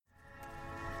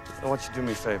I want you to do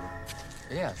me a favor.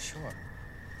 Yeah, sure.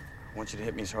 I want you to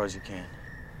hit me as hard as you can.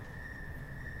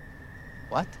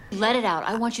 What? Let it out.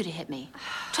 I want you to hit me.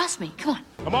 Trust me. Come on.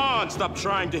 Come on, stop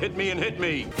trying to hit me and hit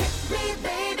me. Hit me,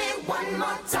 baby, one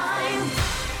more time.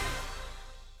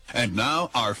 And now,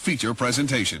 our feature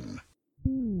presentation.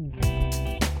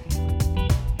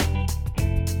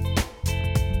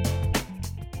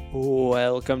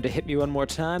 Welcome to Hit Me One More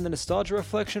Time, the Nostalgia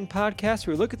Reflection podcast,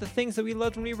 where we look at the things that we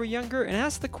loved when we were younger and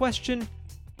ask the question,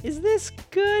 is this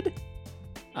good?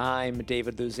 I'm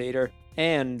David Luzader,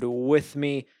 and with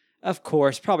me, of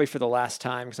course, probably for the last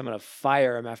time, because I'm going to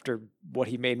fire him after what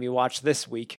he made me watch this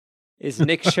week, is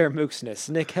Nick Shermooksness.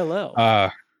 Nick,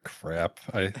 hello. Crap.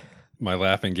 My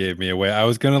laughing gave me away. I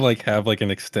was going to have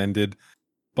an extended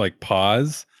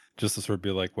pause just to sort of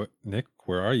be like, "What, Nick,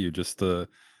 where are you?" Just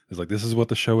it's like, this is what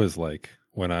the show is like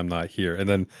when I'm not here. And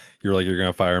then you're like, you're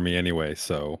going to fire me anyway.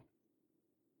 So.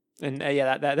 And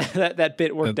yeah, that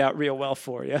bit worked out real well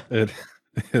for you.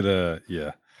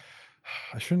 Yeah.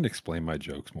 I shouldn't explain my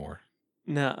jokes more.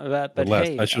 No, but less.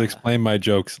 hey, I should explain my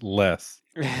jokes less.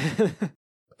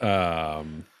 How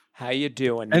you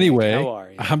doing, Nick? Anyway, how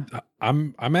are you?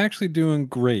 I'm actually doing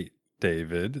great,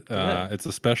 David. It's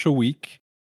a special week.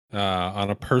 On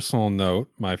a personal note,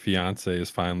 my fiance is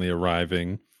finally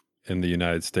arriving in the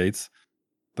United States.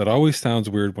 That always sounds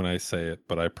weird when I say it,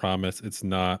 but I promise it's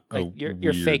not your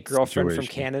weird fake girlfriend situation. from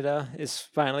Canada is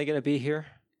finally going to be here.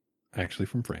 Actually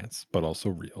from France, but also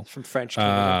real. From French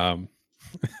Canada.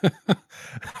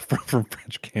 From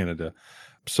French Canada.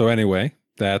 So anyway,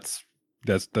 that's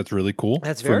really cool.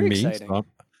 That's for very me. exciting. So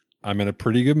I'm in a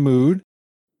pretty good mood,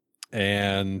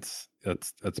 and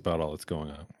that's about all that's going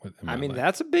on in my life.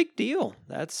 That's a big deal.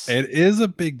 It is a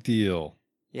big deal.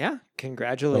 Yeah,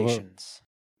 congratulations.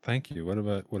 Thank you. What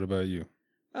about you?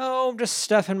 Oh, I'm just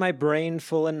stuffing my brain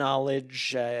full of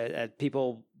knowledge.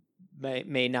 People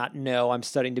may not know I'm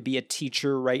studying to be a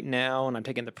teacher right now, and I'm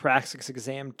taking the praxis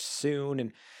exam soon,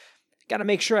 and got to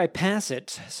make sure I pass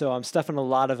it. So I'm stuffing a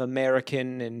lot of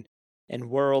American and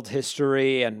world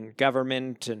history and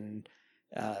government and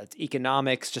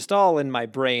economics just all in my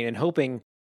brain, and hoping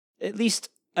at least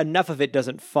enough of it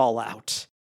doesn't fall out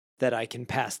that I can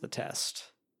pass the test.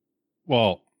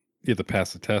 Well, you have to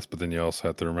pass the test, but then you also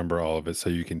have to remember all of it so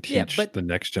you can teach the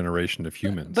next generation of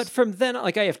humans. But from then,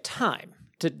 I have time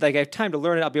to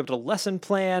learn it. I'll be able to lesson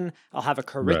plan. I'll have a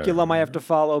curriculum I have to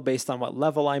follow based on what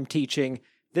level I'm teaching.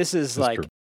 This is true.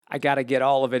 I got to get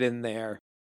all of it in there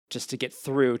just to get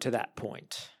through to that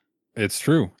point. It's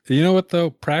true. You know what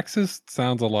though? Praxis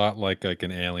sounds a lot like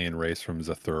an alien race from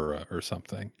Zathura or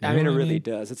something. It really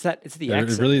does. It's the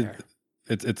accent there.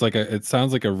 It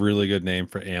sounds like a really good name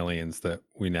for aliens that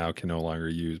we now can no longer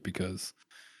use because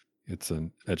it's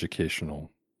an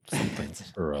educational something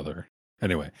or other.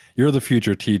 Anyway, you're the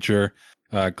future teacher.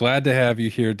 Glad to have you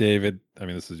here, David.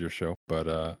 This is your show,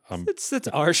 but it's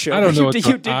our show. I don't know.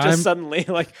 You did just suddenly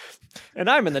and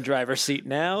I'm in the driver's seat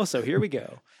now, so here we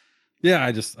go. Yeah,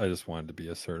 I just wanted to be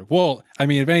assertive. Well,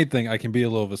 if anything, I can be a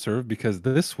little assertive because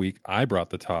this week I brought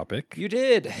the topic. You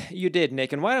did,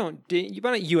 Nick. And why don't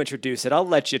you introduce it? I'll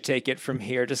let you take it from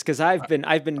here, just because I've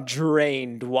been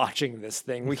drained watching this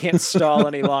thing. We can't stall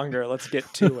any longer. Let's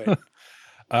get to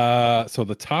it. So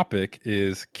the topic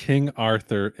is King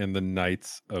Arthur and the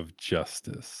Knights of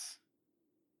Justice.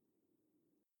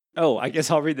 Oh, I guess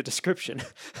I'll read the description.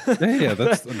 Yeah,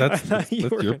 that's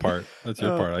your part. That's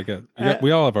your part.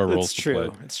 We all have our roles to play.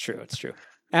 It's true.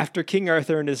 After King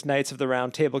Arthur and his Knights of the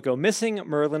Round Table go missing,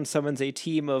 Merlin summons a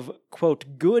team of,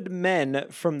 quote, good men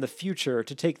from the future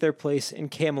to take their place in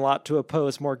Camelot to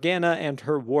oppose Morgana and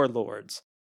her warlords.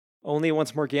 Only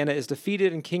once Morgana is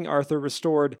defeated and King Arthur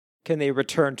restored can they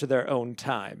return to their own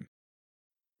time.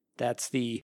 That's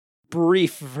the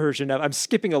brief version of. I'm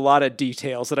skipping a lot of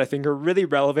details that I think are really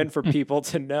relevant for people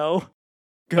to know.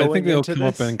 I think they'll come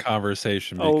up in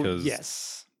conversation because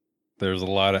yes, there's a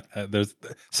lot of there's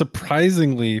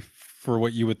surprisingly for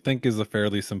what you would think is a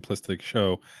fairly simplistic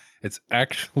show, it's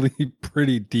actually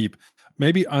pretty deep,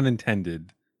 maybe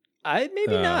unintended.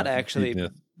 Not actually,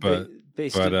 but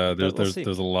there's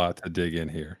a lot to dig in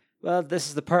here. Well, this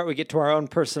is the part we get to our own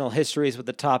personal histories with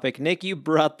the topic. Nick, you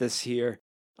brought this here.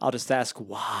 I'll just ask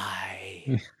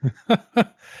why.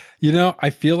 I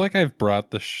feel like I've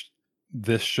brought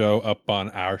this show up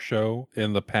on our show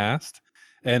in the past.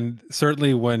 And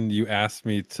certainly when you asked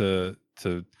me to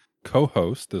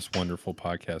co-host this wonderful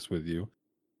podcast with you,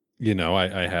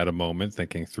 I had a moment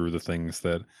thinking through the things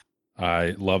that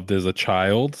I loved as a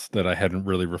child that I hadn't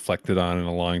really reflected on in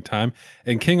a long time.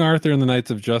 And King Arthur and the Knights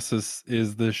of Justice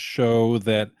is the show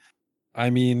that,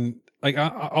 like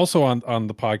also on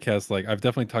the podcast, like I've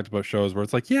definitely talked about shows where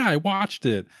it's like, yeah, I watched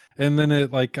it, and then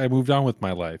it like I moved on with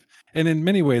my life, and in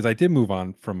many ways I did move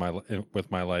on from with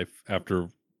my life after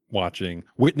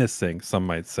witnessing, some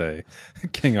might say,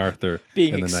 King Arthur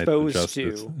Being and the Knights of exposed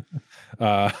Justice.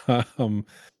 to.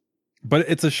 But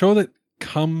it's a show that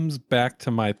comes back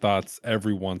to my thoughts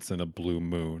every once in a blue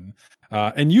moon,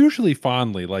 and usually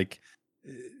fondly. Like,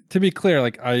 to be clear,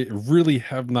 like I really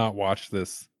have not watched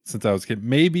this since I was a kid.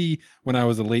 Maybe when I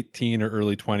was a late teen or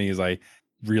early 20s, I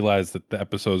realized that the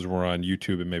episodes were on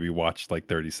YouTube and maybe watched like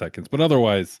 30 seconds. But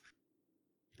otherwise,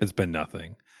 it's been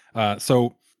nothing.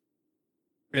 So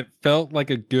it felt like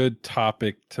a good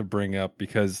topic to bring up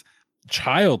because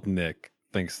child Nick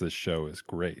thinks this show is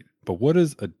great. But what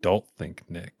does adult think,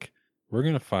 Nick? We're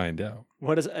going to find out.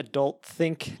 What does adult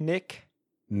think, Nick?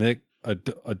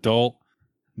 Adult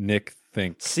Nick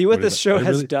thinks. See what this show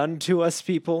has done to us,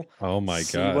 people. Oh my God.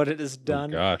 See what it has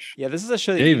done. Oh gosh. Yeah, this is a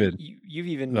show that David, you've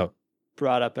even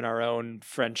brought up in our own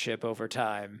friendship over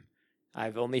time.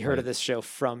 I've only heard of this show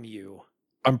from you.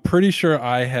 I'm pretty sure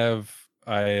I have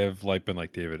like been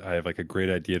like, David, I have like a great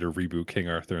idea to reboot King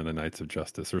Arthur and the Knights of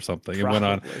Justice or something. And went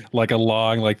on like a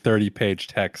long, like 30-page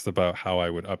text about how I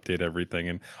would update everything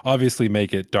and obviously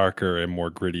make it darker and more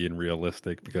gritty and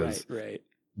realistic because right.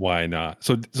 Why not?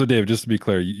 So David, just to be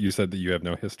clear, you said that you have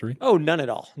no history? Oh, none at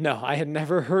all. No, I had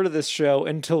never heard of this show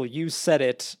until you said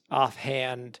it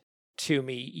offhand to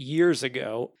me years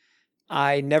ago.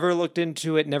 I never looked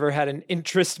into it, never had an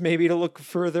interest maybe to look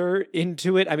further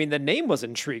into it. I mean, the name was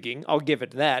intriguing. I'll give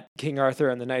it that. King Arthur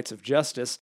and the Knights of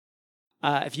Justice.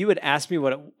 If you had asked me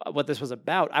what this was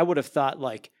about, I would have thought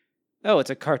like, oh, it's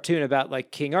a cartoon about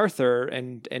like King Arthur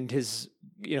and his,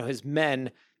 his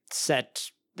men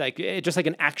set like just like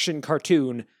an action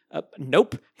cartoon.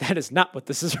 Nope, that is not what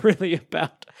this is really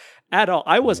about at all.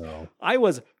 I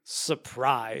was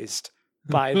surprised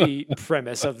by the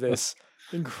premise of this.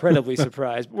 Incredibly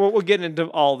surprised. We'll get into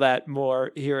all that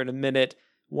more here in a minute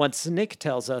once Nick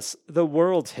tells us the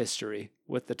world's history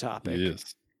with the topic.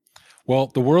 Yes. Well,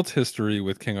 the world's history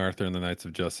with King Arthur and the Knights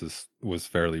of Justice was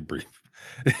fairly brief.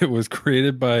 It was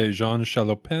created by Jean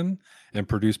Chalopin and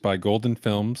produced by Golden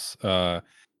Films.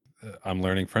 I'm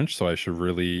learning French, so I should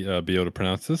really be able to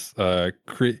pronounce this.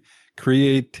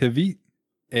 Créativité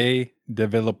et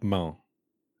Développement.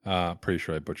 Pretty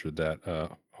sure I butchered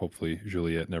that. Hopefully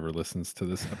Juliet never listens to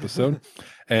this episode.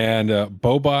 And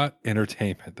Bobot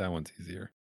Entertainment. That one's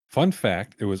easier. Fun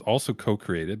fact, it was also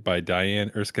co-created by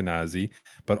Diane Erskinazi,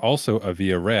 but also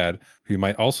Avia Rad, who you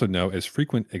might also know as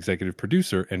frequent executive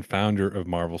producer and founder of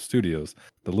Marvel Studios,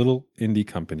 the little indie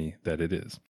company that it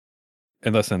is.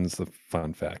 And thus ends the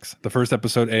fun facts. The first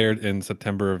episode aired in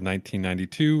September of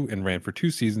 1992 and ran for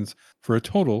 2 seasons for a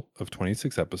total of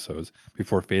 26 episodes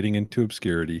before fading into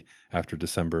obscurity after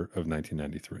December of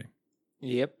 1993.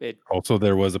 Yep. Also,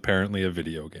 there was apparently a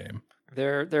video game.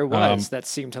 There was that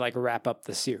seemed to like wrap up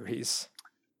the series.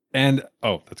 And,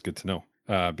 that's good to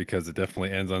know. Because it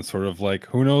definitely ends on sort of like,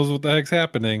 who knows what the heck's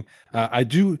happening. I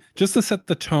do, just to set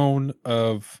the tone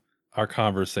of our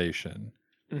conversation,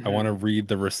 I want to read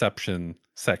the reception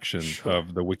section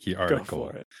of the wiki article.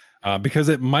 Go for it. Because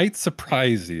it might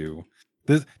surprise you.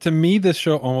 To me, this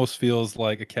show almost feels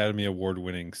like Academy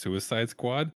Award-winning Suicide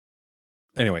Squad.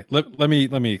 Anyway, let me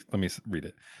read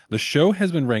it. The show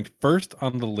has been ranked first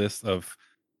on the list of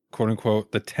quote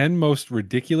unquote the 10 most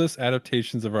ridiculous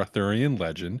adaptations of Arthurian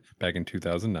legend back in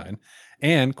 2009,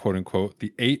 and quote unquote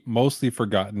the 8 mostly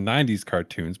forgotten 90s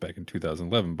cartoons back in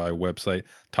 2011 by website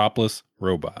Topless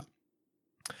Robot.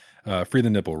 Free the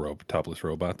nipple rope, Topless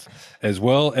Robots, as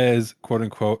well as quote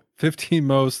unquote 15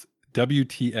 most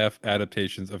WTF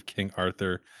adaptations of King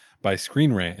Arthur by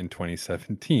Screen Rant in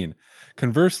 2017.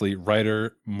 Conversely,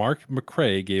 writer Mark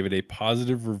McCrae gave it a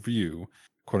positive review,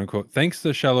 quote unquote, thanks to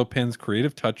Chalopin's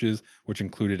creative touches, which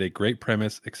included a great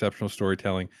premise, exceptional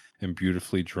storytelling, and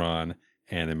beautifully drawn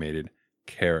animated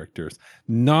characters.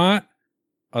 Not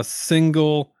a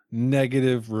single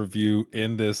negative review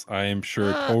in this, I am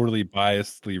sure, totally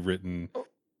biasedly written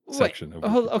section of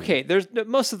okay,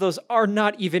 most of those are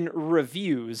not even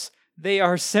reviews. They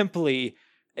are simply,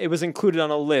 it was included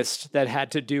on a list that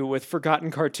had to do with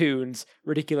forgotten cartoons,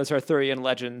 ridiculous Arthurian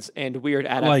legends, and weird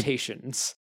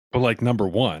adaptations. But like number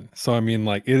 1. So I mean,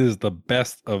 like, it is the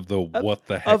best of the what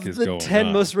the heck is going on. Of the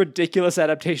 10 most ridiculous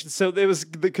adaptations. So it was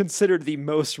considered the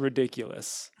most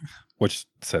ridiculous. Which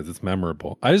says it's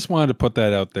memorable. I just wanted to put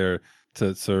that out there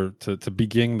to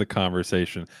begin the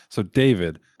conversation. So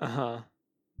David,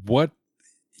 what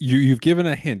you've given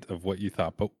a hint of what you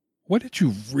thought, but what did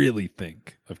you really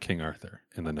think of King Arthur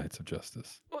and the Knights of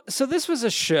Justice? So this was a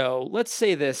show, let's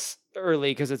say this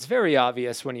early because it's very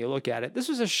obvious when you look at it. This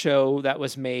was a show that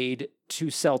was made to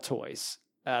sell toys.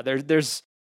 There's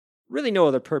really no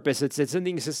other purpose. It's in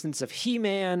the existence of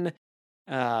He-Man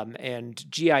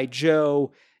and G.I.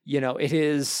 Joe. It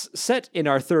is set in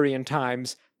Arthurian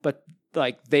times, but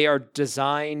like they are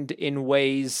designed in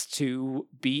ways to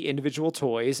be individual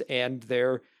toys, and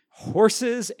their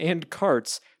horses and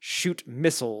carts shoot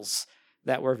missiles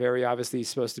that were very obviously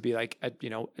supposed to be like,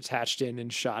 attached in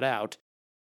and shot out.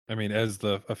 I mean, as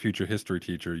a future history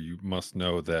teacher, you must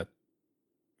know that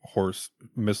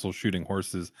missile shooting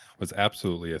horses was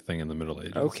absolutely a thing in the Middle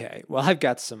Ages. Okay, well, I've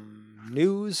got some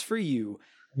news for you.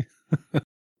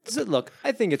 So, look,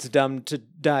 I think it's dumb to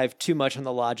dive too much on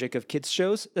the logic of kids'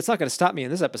 shows. That's not going to stop me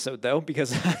in this episode, though,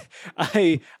 because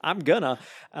I'm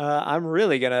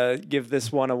really gonna give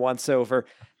this one a once-over.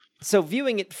 So,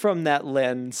 viewing it from that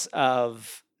lens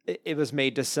of it was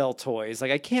made to sell toys,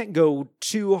 like I can't go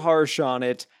too harsh on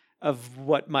it of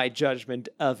what my judgment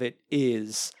of it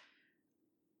is.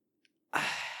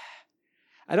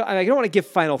 I don't want to give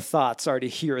final thoughts already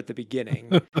here at the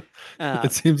beginning.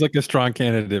 It seems like a strong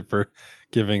candidate for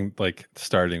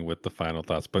starting with the final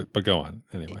thoughts, but go on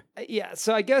anyway. Yeah,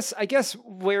 so I guess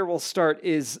where we'll start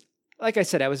is, like I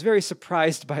said, I was very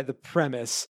surprised by the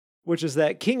premise, which is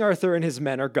that King Arthur and his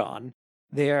men are gone.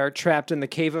 They are trapped in the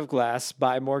Cave of Glass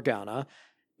by Morgana,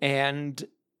 and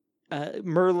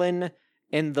Merlin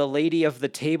and the Lady of the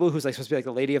Table, who's like supposed to be like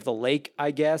the Lady of the Lake,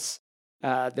 I guess.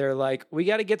 They're like, we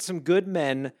got to get some good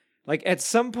men. Like at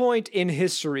some point in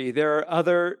history, there are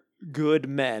other good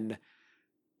men.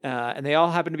 And they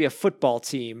all happen to be a football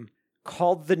team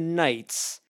called the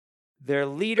Knights. Their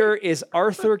leader is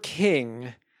Arthur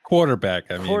King. Quarterback.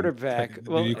 Quarterback.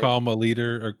 Do you call him a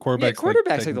leader or quarterback? Yeah,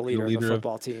 quarterback's like the leader of the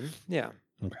football team. Yeah.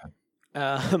 Okay.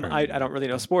 I don't really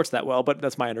know sports that well, but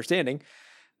that's my understanding.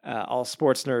 All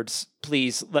sports nerds,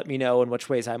 please let me know in which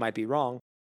ways I might be wrong.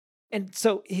 And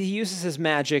so he uses his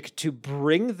magic to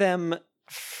bring them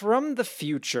from the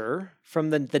future,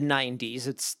 from the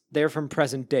 90s. They're from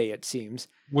present day, it seems.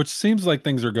 Which seems like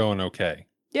things are going okay.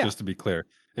 Yeah. Just to be clear.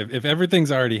 If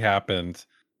everything's already happened,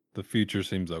 the future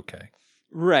seems okay.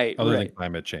 Right. Other than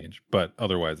climate change, but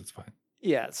otherwise it's fine.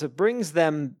 Yeah, so it brings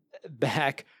them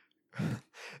back.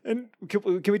 And can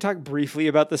we talk briefly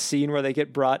about the scene where they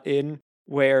get brought in,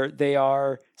 where they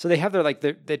are, so they have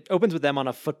it opens with them on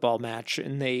a football match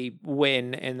and they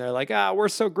win and they're like, we're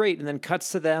so great. And then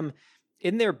cuts to them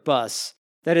in their bus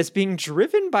that is being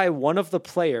driven by one of the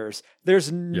players.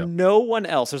 There's no one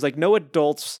else. There's like no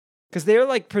adults, because they're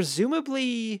like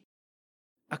presumably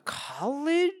a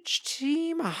college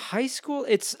team, a high school.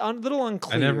 It's a little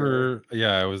unclear.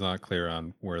 I was not clear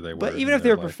on where they were. But even if they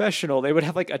were professional, they would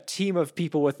have like a team of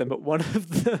people with them. But one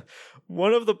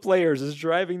of the players is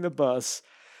driving the bus,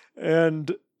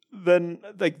 and then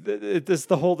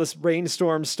this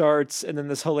rainstorm starts, and then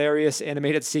this hilarious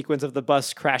animated sequence of the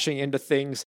bus crashing into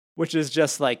things, which is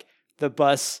just like the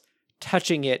bus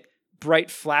touching it,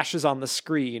 bright flashes on the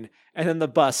screen, and then the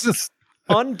bus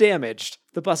undamaged.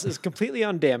 The bus is completely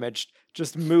undamaged,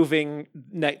 just moving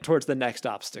towards the next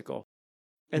obstacle.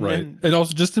 And then, and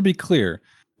also, just to be clear,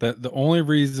 that the only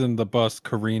reason the bus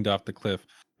careened off the cliff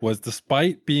was,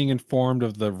 despite being informed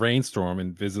of the rainstorm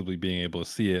and visibly being able to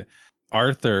see it,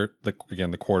 Arthur, the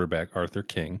quarterback, Arthur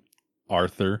King,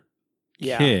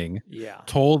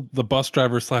 told the bus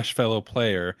driver / fellow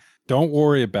player, "Don't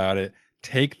worry about it.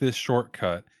 Take this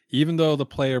shortcut." Even though the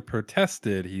player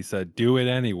protested, he said, "Do it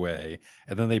anyway."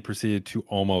 And then they proceeded to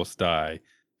almost die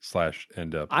 /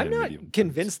 end up. I'm not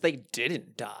convinced they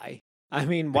didn't die. I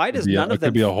mean, why does none of them...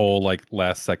 It could be a whole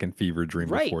last second fever dream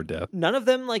before death. None of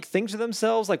them think to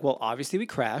themselves well, obviously we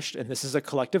crashed and this is a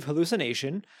collective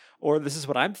hallucination, or this is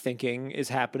what I'm thinking is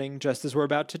happening just as we're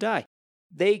about to die.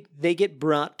 They get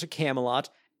brought to Camelot,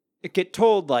 get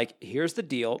told here's the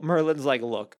deal. Merlin's like,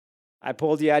 "Look, I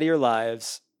pulled you out of your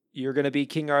lives. You're going to be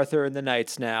King Arthur and the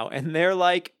Knights now." And they're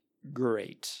like,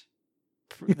 "Great.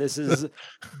 This is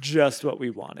just what we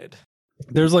wanted."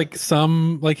 There's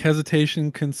some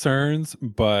hesitation, concerns,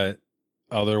 but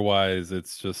otherwise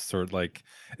it's just sort of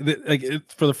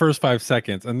for the first 5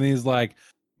 seconds. And then he's like,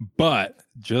 "But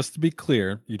just to be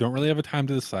clear, you don't really have a time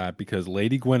to decide, because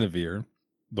Lady Guinevere,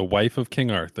 the wife of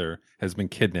King Arthur, has been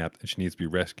kidnapped and she needs to be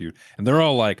rescued." And they're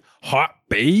all like, "Hot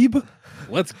babe,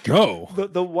 let's go."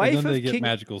 The wife and then of they get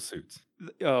magical suits.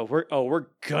 We're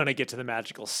gonna get to the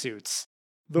magical suits.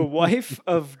 The wife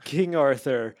of King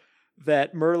Arthur,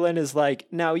 that Merlin is like,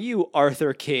 "Now you,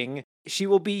 Arthur King, she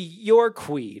will be your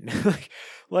queen."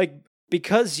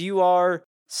 Because you are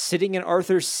sitting in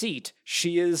Arthur's seat,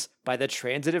 she is, by the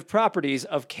transitive properties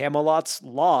of Camelot's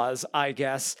laws, I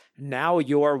guess, now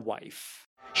your wife.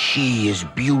 She is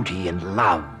beauty and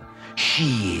love.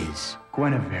 She is.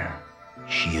 Guinevere.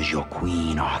 She is your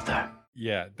queen, Arthur.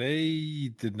 Yeah,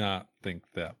 they did not think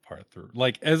that part through.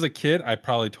 Like, as a kid, I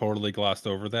probably totally glossed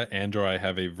over that. Andrew, I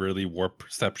have a really warped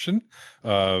perception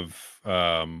of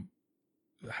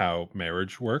how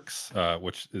marriage works,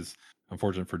 which is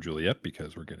unfortunate for Juliet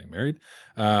because we're getting married.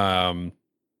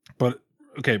 But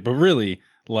really,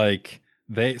 like,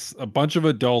 a bunch of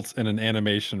adults in an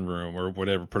animation room or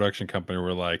whatever production company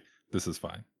were like, this is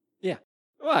fine. Yeah.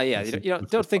 Well, yeah,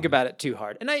 don't think about it too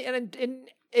hard. And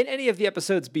in any of the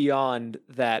episodes beyond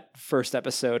that first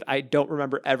episode, I don't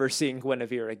remember ever seeing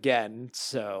Guinevere again.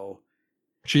 So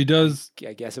she does.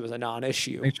 I guess it was a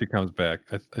non-issue. I think she comes back.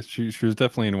 She was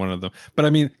definitely in one of them. But I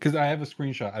mean, because I have a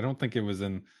screenshot. I don't think it was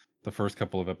in the first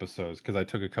couple of episodes because I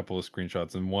took a couple of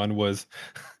screenshots, and one was,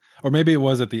 or maybe it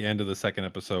was at the end of the second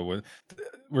episode.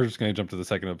 We're just going to jump to the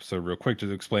second episode real quick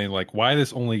to explain like why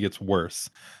this only gets worse.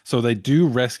 So they do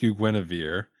rescue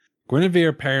Guinevere. Guinevere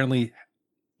apparently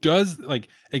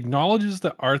acknowledges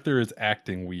that Arthur is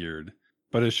acting weird,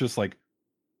 but it's just like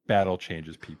battle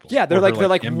changes people. Yeah, they're like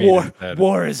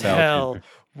war is hell.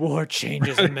 War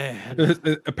changes a man.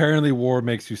 Apparently war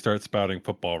makes you start spouting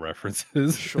football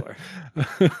references. Sure.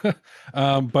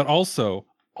 But also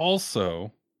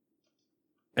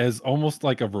as almost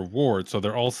like a reward, so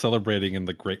they're all celebrating in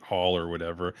the Great Hall or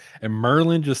whatever, and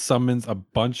Merlin just summons a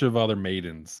bunch of other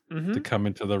maidens to come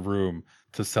into the room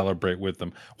to celebrate with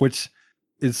them, which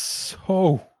is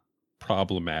so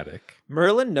problematic.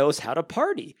 Merlin knows how to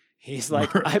party. He's like,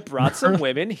 I brought some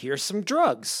women, here's some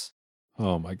drugs.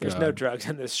 Oh my God. There's no drugs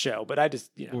in this show, but I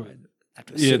just, I have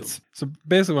to assume. So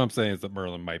basically what I'm saying is that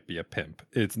Merlin might be a pimp.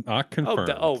 It's not confirmed.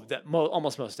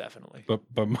 Almost most definitely. But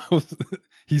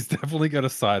he's definitely got a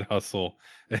side hustle,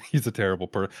 and he's a terrible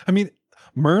person. I mean,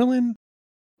 Merlin,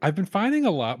 I've been finding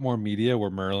a lot more media where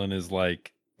Merlin is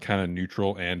like kind of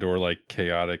neutral and or like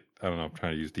chaotic. I don't know, I'm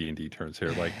trying to use D&D terms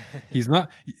here. Like, he's not,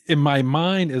 in my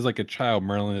mind as like a child,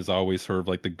 Merlin is always sort of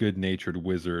like the good-natured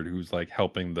wizard who's like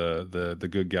helping the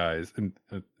good guys, and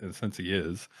in a sense he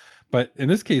is. But in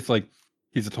this case, like,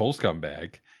 he's a total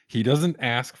scumbag. He doesn't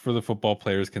ask for the football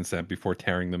players' consent before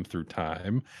tearing them through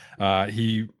time.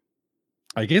 He,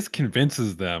 I guess,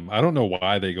 convinces them, I don't know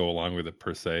why they go along with it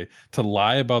per se, to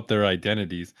lie about their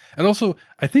identities. And also,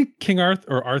 I think King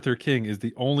Arthur, or Arthur King, is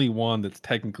the only one that's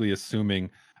technically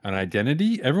assuming an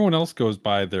identity. Everyone else goes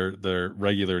by their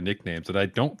regular nicknames that I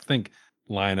don't think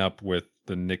line up with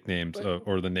the nicknames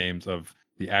or the names of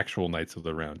the actual Knights of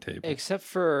the Round Table. Except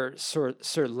for Sir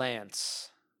Lance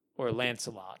or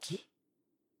Lancelot.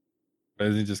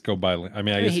 Does he just go by? I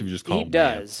mean, I guess if you just call him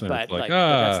does, Lance, but like,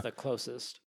 that's the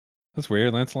closest. That's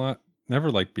weird. Lancelot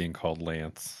never liked being called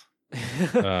Lance.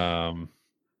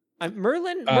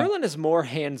 Merlin is more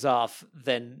hands off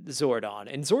than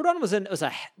Zordon, and Zordon was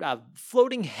a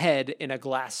floating head in a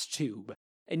glass tube,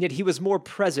 and yet he was more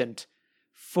present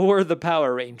for the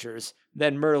Power Rangers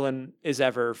than Merlin is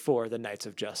ever for the Knights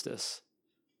of Justice.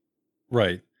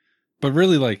 Right, but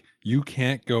really, like, you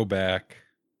can't go back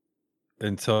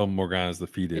until Morgana's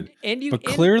defeated,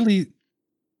 clearly.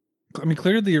 I mean,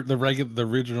 clearly the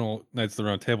original Knights of the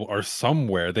Round Table are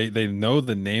somewhere. They know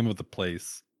the name of the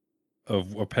place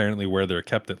of apparently where they're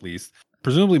kept, at least.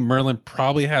 Presumably Merlin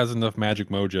probably has enough magic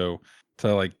mojo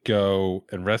to like go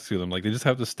and rescue them. Like, they just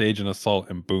have to stage an assault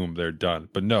and boom, they're done.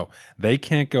 But no, they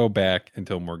can't go back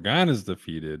until Morgana's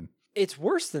defeated. It's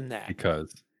worse than that.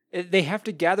 Because they have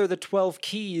to gather the 12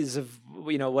 keys of,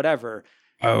 whatever.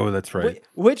 Oh, that's right.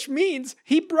 Which means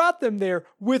he brought them there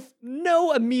with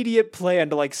no immediate plan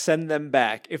to like send them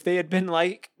back. If they had been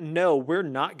like, no, we're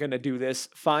not going to do this,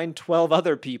 find 12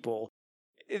 other people.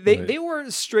 They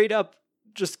were straight up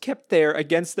just kept there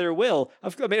against their will.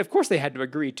 Of course they had to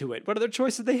agree to it. What other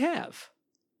choice did they have?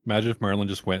 Imagine if Merlin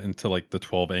just went into like the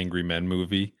 12 Angry Men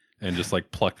movie and just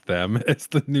like plucked them as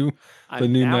the new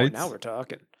knights. Now we're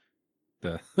talking.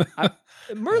 Yeah.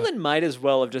 Merlin might as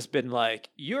well have just been like,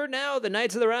 you're now the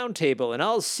Knights of the Round Table and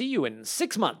I'll see you in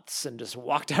 6 months, and just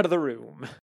walked out of the room.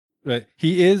 Right.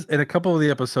 He is, in a couple of the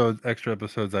extra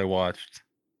episodes I watched,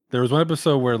 there was one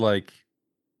episode where like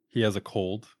he has a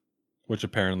cold, which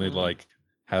apparently like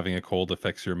having a cold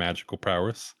affects your magical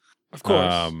prowess. Of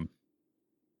course.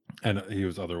 And he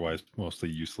was otherwise mostly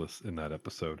useless in that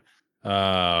episode.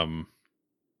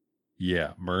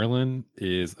 Yeah, Merlin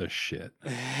is a shit.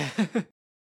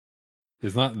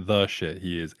 He's not the shit,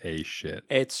 he is a shit.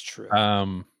 It's true.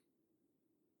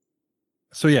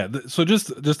 So yeah, so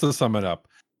just to sum it up,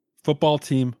 football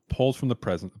team pulled from the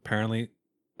present. Apparently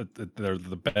they're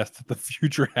the best the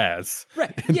future has.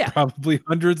 Right. In yeah. probably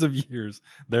hundreds of years,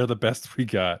 they're the best we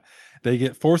got. They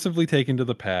get forcibly taken to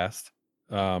the past.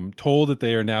 told that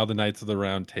they are now the Knights of the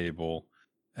Round Table,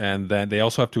 and then they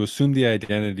also have to assume the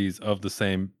identities of the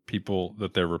same people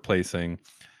that they're replacing,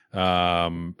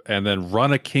 and then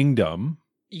run a kingdom.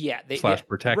 Yeah, /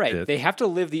 protect right. it. They have to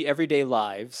live the everyday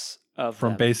lives of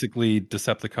from them. basically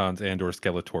Decepticons and or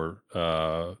Skeletor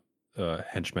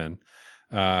henchmen.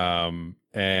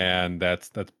 And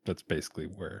that's basically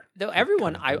where. Though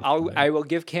everyone, I will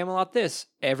give Camelot this.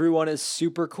 Everyone is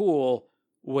super cool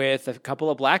with a couple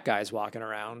of black guys walking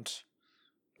around.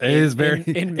 It is very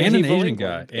in and an medieval Asian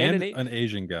England. guy and an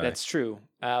Asian guy. That's true.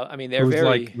 I mean, they're who's very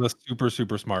like the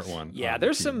super smart one. Yeah, on the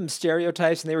there's team. some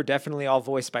stereotypes, and they were definitely all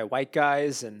voiced by white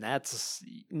guys, and that's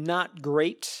not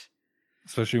great.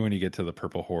 Especially when you get to the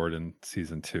Purple Horde in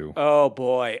season 2. Oh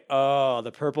boy! Oh,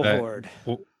 the Purple Horde.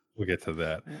 We'll get to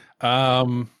that.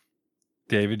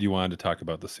 David, you wanted to talk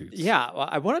about the suits. Yeah, well,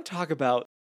 I want to talk about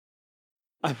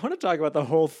the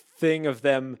whole thing of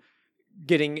them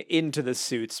getting into the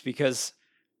suits, because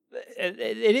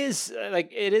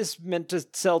it is meant to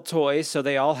sell toys, so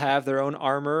they all have their own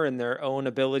armor and their own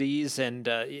abilities, and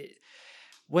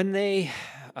when they,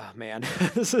 oh man,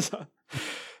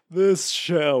 this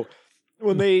show,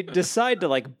 when they decide to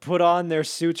like put on their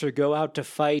suits or go out to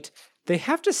fight, they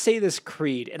have to say this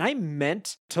creed. And I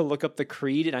meant to look up the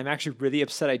creed, and I'm actually really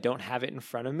upset I don't have it in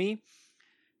front of me,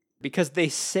 because they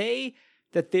say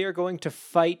that they are going to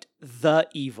fight the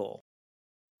evil.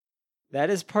 That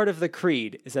is part of the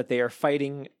creed, is that they are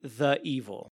fighting the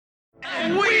evil.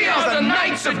 And we are the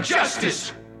Knights of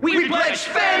Justice. We pledge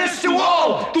fairness to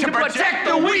all, to protect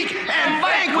the weak and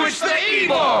vanquish the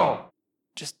evil.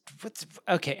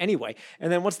 Okay, anyway.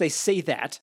 And then once they say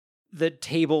that, the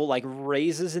table like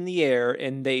raises in the air,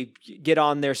 and they get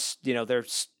on their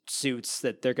suits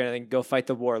that they're going to go fight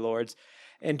the warlords.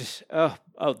 And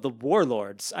the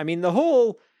warlords. I mean, that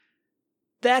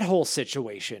whole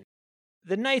situation.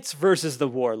 The Knights versus the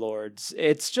warlords.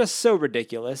 It's just so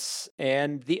ridiculous.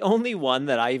 And the only one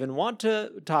that I even want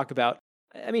to talk about,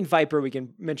 I mean, Viper we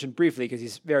can mention briefly, because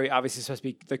he's very obviously supposed to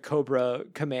be the Cobra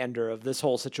commander of this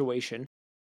whole situation.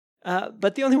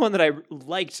 But the only one that I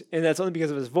liked, and that's only because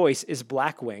of his voice, is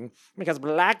Blackwing. Because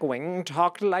Blackwing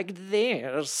talked like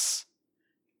this.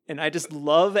 And I just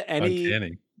love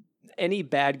any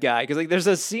bad guy. Because like, there's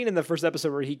a scene in the first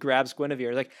episode where he grabs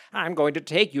Guinevere. He's like, I'm going to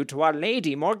take you to our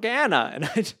Lady Morgana.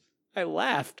 And I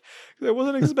laughed. I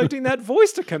wasn't expecting that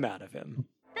voice to come out of him.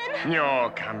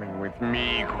 You're coming with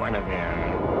me,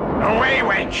 Guinevere. Away,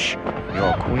 wench!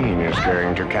 Your queen is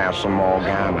going to Castle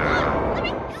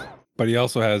Morgana. But he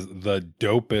also has the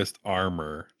dopest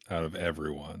armor out of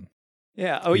everyone.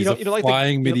 Yeah. Oh, He's you don't like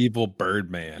flying medieval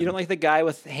Birdman. You don't like the guy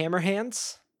with hammer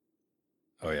hands?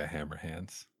 Oh yeah, hammer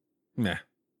hands. Meh.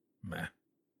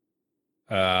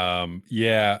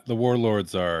 Yeah, the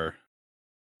warlords are.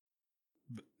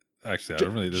 Actually, I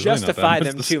don't really justify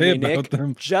them to me, Nick.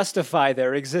 Them. Justify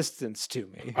their existence to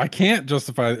me. I can't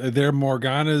justify. They're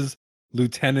Morgana's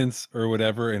lieutenants or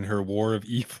whatever in her war of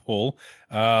evil.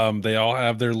 They all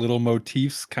have their little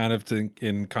motifs, kind of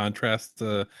in contrast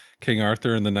to King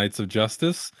Arthur and the Knights of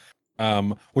Justice,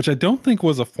 which I don't think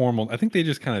was a formal. I think they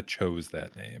just kind of chose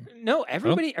that name. No,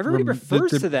 everybody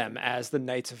refers to them as the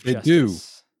Knights of Justice. They do,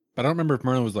 but I don't remember if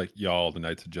Merlin was like, "Y'all, the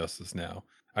Knights of Justice." Now,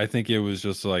 I think it was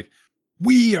just like,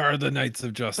 "We are the Knights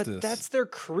of Justice." But that's their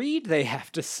creed. They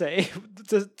have to say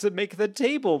to make the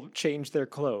table change their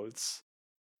clothes.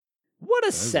 What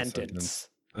a sentence.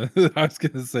 I was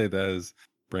going to say that is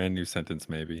brand new sentence,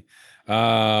 maybe.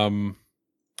 Yeah,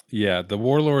 the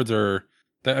warlords are,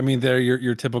 I mean, they're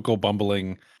your typical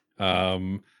bumbling,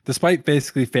 despite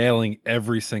basically failing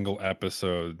every single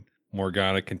episode,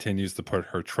 Morgana continues to put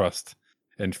her trust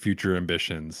and future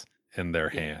ambitions in their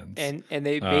hands. And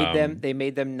they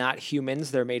made them not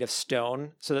humans. They're made of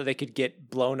stone, so that they could get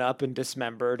blown up and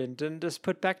dismembered and then just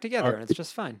put back together, and it's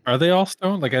just fine. Are they all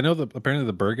stone? Like, I know that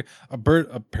apparently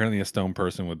apparently a stone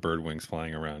person with bird wings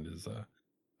flying around is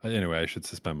anyway, I should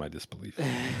suspend my disbelief.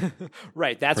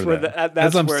 Right, that's where that. That's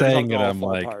as I'm where saying it, I'm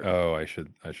like, apart. oh, I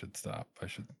should stop. I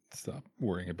should stop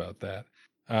worrying about that.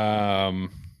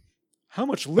 How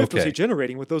much lift was he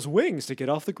generating with those wings to get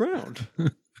off the ground?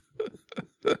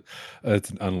 It's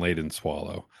an unladen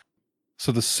swallow.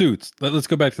 So the suits. Let's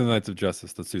go back to the Knights of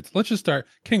Justice. The suits. Let's just start.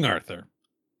 King Arthur.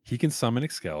 He can summon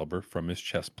Excalibur from his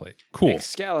chest plate. Cool.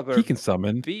 Excalibur. He can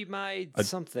summon. Be my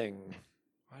something.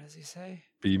 What does he say?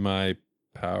 Be my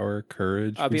power,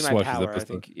 courage. Be my power. I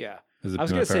think. Yeah. I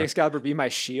was going to say Excalibur, be my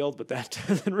shield, but that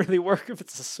doesn't really work if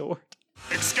it's a sword.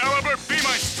 Excalibur, be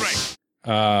my strength.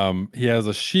 He has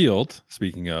a shield.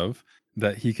 Speaking of.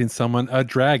 That he can summon a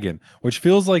dragon, which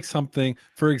feels like something,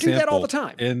 for example, do that all the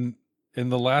time. In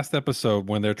the last episode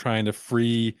when they're trying to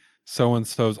free so and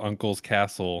so's uncle's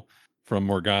castle from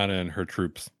Morgana and her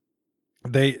troops.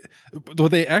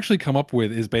 What they actually come up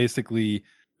with is basically,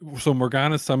 so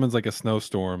Morgana summons like a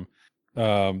snowstorm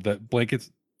that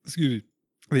blankets, excuse me,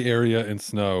 the area in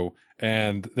snow,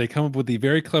 and they come up with the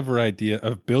very clever idea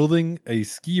of building a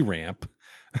ski ramp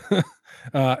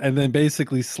and then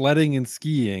basically sledding and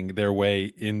skiing their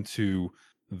way into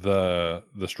the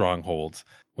strongholds,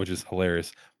 which is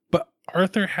hilarious. But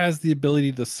Arthur has the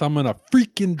ability to summon a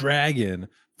freaking dragon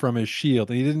from his shield,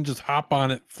 and he didn't just hop on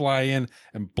it, fly in,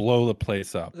 and blow the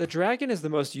place up. The dragon is the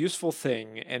most useful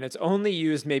thing, and it's only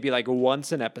used maybe like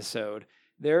once an episode.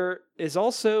 There is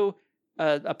also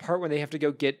a part when they have to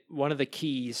go get one of the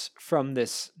keys from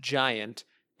this giant,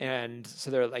 and so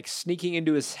they're like sneaking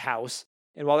into his house,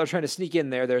 and while they're trying to sneak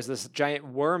in there, there's this giant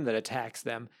worm that attacks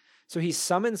them. So he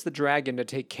summons the dragon to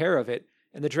take care of it,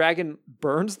 and the dragon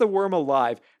burns the worm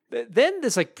alive. Then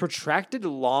this like protracted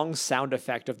long sound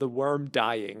effect of the worm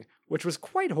dying, which was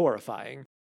quite horrifying.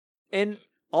 And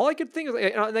all I could think of,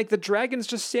 like the dragon's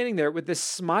just standing there with this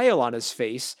smile on his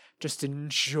face, just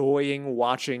enjoying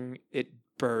watching it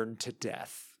burn to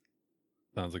death.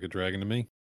 Sounds like a dragon to me.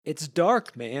 It's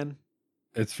dark, man.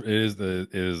 It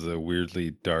is a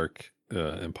weirdly dark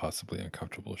and possibly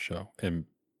uncomfortable show, in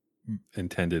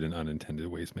intended and unintended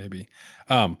ways, maybe.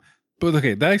 But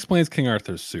okay, that explains King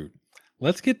Arthur's suit.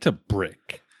 Let's get to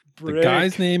Brick. The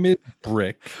guy's name is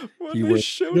Brick. He wears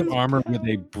suit of armor with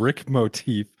a brick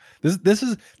motif. This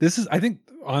is I think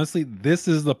honestly this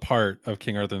is the part of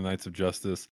King Arthur and the Knights of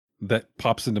Justice that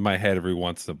pops into my head every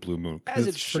once in a blue moon. As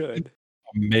it should.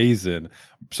 Amazing.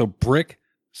 So Brick,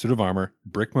 suit of armor,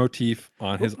 brick motif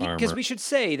on his armor. Because we should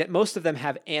say that most of them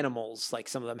have animals, like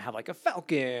some of them have like a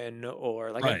falcon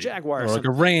or like a jaguar or like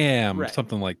a ram,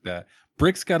 something like that.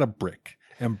 Brick's got a brick,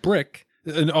 and Brick.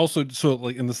 And also, so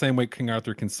like in the same way King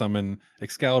Arthur can summon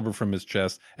Excalibur from his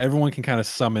chest, everyone can kind of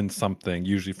summon something,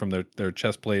 usually from their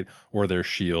chest plate or their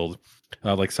shield,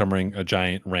 like summoning a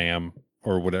giant ram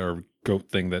or whatever goat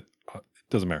thing that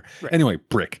doesn't matter. Right. Anyway,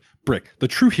 Brick, the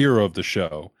true hero of the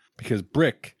show, because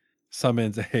Brick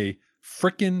summons a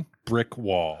frickin' brick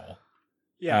wall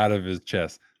out of his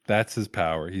chest. That's his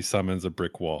power. He summons a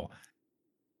brick wall.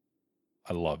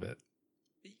 I love it.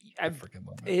 I freaking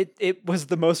love it. It was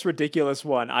the most ridiculous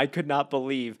one. I could not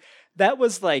believe that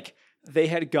was like they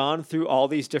had gone through all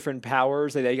these different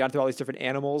powers. They had gone through all these different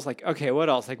animals. Like, okay, what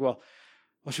else? Like, well,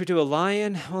 should we do a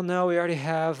lion? Well, no, we already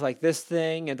have like this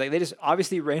thing, and like they just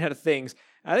obviously ran out of things.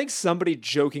 I think somebody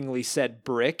jokingly said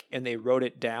brick, and they wrote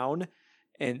it down,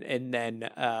 and then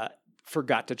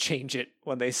forgot to change it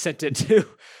when they sent it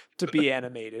to be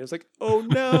animated. It was like, oh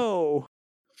no,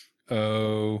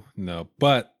 oh no,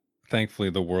 but. Thankfully,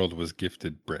 the world was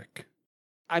gifted Brick.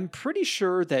 I'm pretty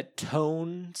sure that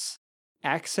Tone's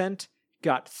accent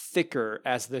got thicker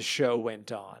as the show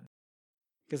went on.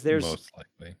 Because most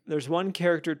likely. There's one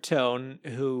character, Tone,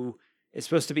 who is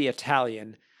supposed to be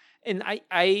Italian. And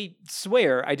I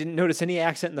swear I didn't notice any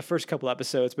accent in the first couple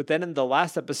episodes, but then in the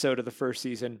last episode of the first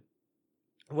season,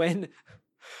 when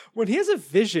he has a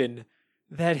vision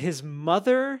that his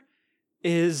mother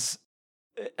is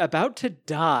about to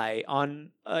die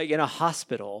on in a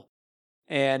hospital,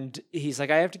 and he's like,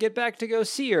 I have to get back to go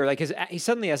see her. Like he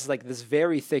suddenly has like this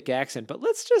very thick accent. But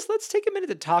let's take a minute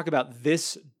to talk about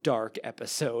this dark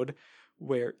episode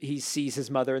where he sees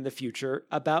his mother in the future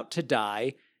about to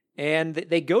die, and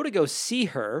they go see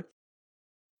her,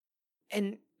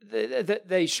 and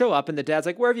they show up, and the dad's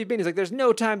like, where have you been? He's like, there's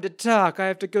no time to talk. I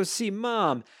have to go see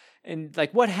mom. And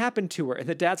like, what happened to her? And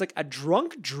the dad's like, a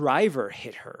drunk driver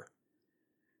hit her.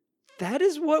 That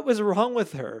is what was wrong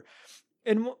with her.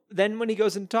 And then when he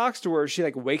goes and talks to her, she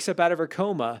like wakes up out of her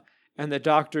coma, and the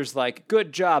doctor's like,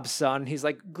 good job, son. He's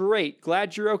like, great.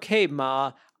 Glad you're okay,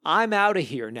 Ma. I'm out of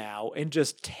here now, and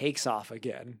just takes off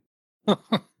again.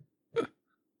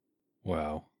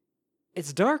 Wow.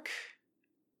 It's dark.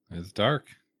 It's dark.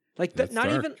 Like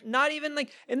not even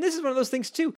like, and this is one of those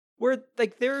things too, where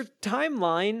like their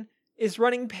timeline is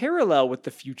running parallel with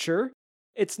the future.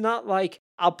 It's not like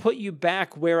I'll put you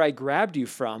back where I grabbed you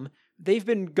from. They've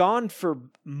been gone for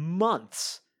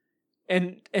months.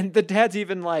 And the dad's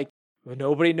even like, well,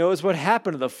 nobody knows what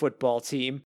happened to the football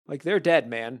team. Like, they're dead,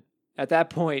 man. At that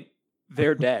point,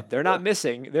 they're dead. They're not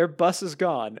missing. Their bus is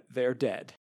gone. They're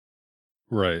dead.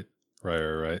 Right.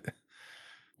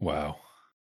 Wow.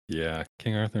 Yeah,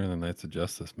 King Arthur and the Knights of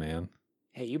Justice, man.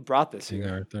 Hey, you brought this King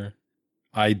here. Arthur.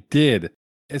 I did.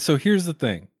 And so here's the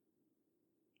thing.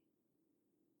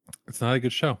 It's not a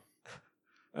good show.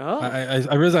 Oh.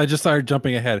 I realize I just started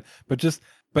jumping ahead,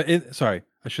 sorry,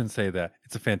 I shouldn't say that.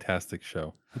 It's a fantastic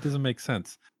show. It doesn't make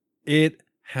sense. It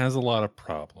has a lot of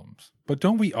problems. But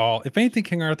don't we all? If anything,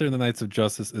 King Arthur and the Knights of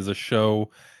Justice is a show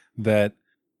that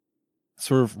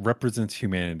sort of represents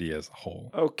humanity as a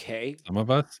whole. Okay. Some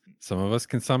of us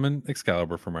can summon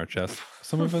Excalibur from our chest.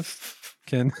 Some of us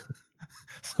can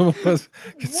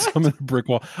summon a brick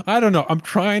wall. I don't know. I'm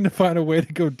trying to find a way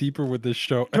to go deeper with this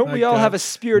show. Don't we all have a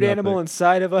spirit nothing. animal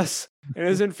inside of us? And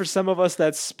isn't for some of us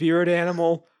that spirit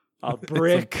animal a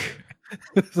brick?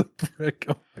 It's a brick.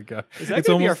 Oh my god! Is that It's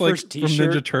gonna be our almost like first from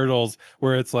t-shirt? Ninja Turtles,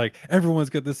 where it's like everyone's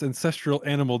got this ancestral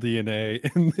animal DNA,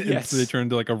 and Yes. they turn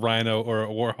into like a rhino or a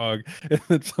warhog, and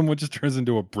then someone just turns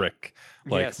into a brick.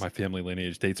 Like Yes. my family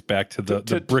lineage dates back to the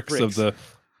To bricks of bricks.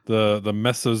 the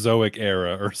Mesozoic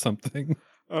era or something.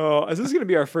 Oh, is this gonna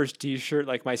be our first T-shirt?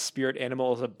 Like my spirit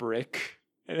animal is a brick,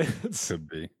 and it's Could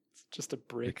be. just a It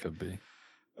brick. could be.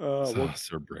 Well,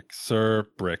 Sir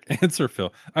Brick, and Sir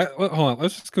Phil. Hold on.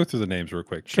 Let's just go through the names real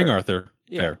quick. Sure. King Arthur.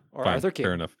 Yeah, Fair. or Fine, Arthur King.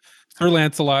 Fair enough. Sir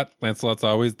Lancelot. Lancelot's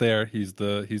always there. He's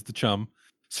the chum.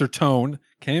 Sir Tone.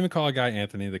 Can't even call a guy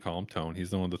Anthony. They call him Tone. He's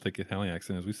the one with the thick Italian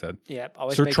accent, as we said. yeah,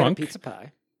 always Sir making Trunk. a pizza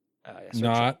pie. Yes, Sir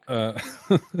Not.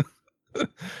 Trunk.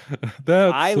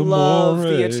 That's I love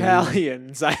the amore.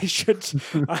 Italians.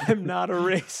 I'm not a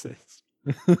racist.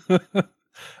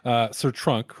 Sir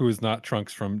Trunk, who is not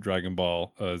Trunks from Dragon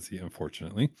Ball Z,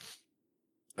 unfortunately.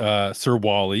 Sir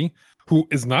Wally, who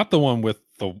is not the one with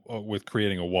the with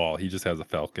creating a wall. He just has a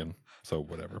falcon. So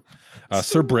whatever.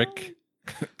 Sir Brick,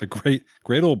 the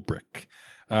great old Brick,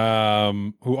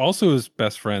 who also is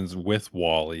best friends with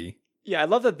Wally. Yeah, I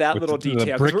love that With little the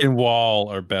detail. 'cause Brick we're- and Wall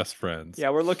are best friends. Yeah,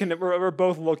 we're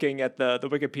both looking at the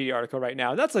Wikipedia article right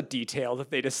now. That's a detail that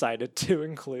they decided to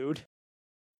include.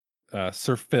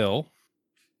 Sir Phil,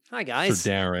 Hi guys.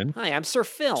 Sir Darren, Hi, I'm Sir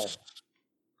Phil.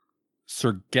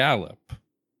 Sir Gallop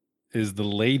is the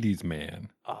ladies' man.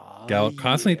 Oh, Gallop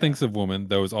constantly yeah. thinks of women,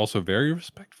 though is also very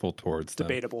respectful towards them.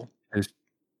 Debatable.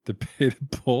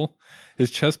 Debatable. His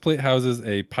chest plate houses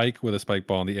a pike with a spike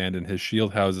ball in the end, and his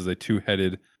shield houses a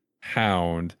two-headed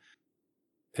hound.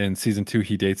 In season 2,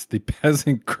 he dates the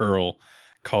peasant girl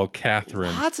called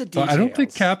Catherine. Lots of But I don't think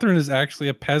details. Catherine is actually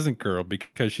a peasant girl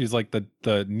because she's like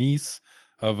the niece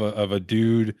of a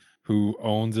dude who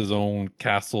owns his own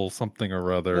castle, something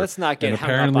or other. Let's not get and hung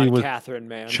up apparently on was Catherine,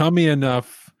 man. chummy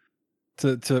enough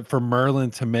for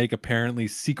Merlin to make apparently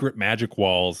secret magic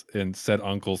walls in said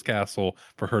uncle's castle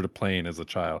for her to play in as a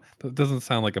child. That doesn't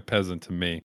sound like a peasant to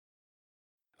me.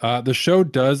 The show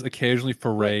does occasionally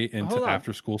foray into hold on.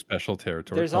 after-school special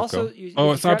territory. There's also you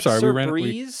I'm forgot sorry. Sir We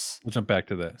Breeze, we'll jump back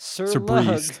to that. Sir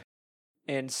Breeze. Lug,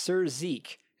 and Sir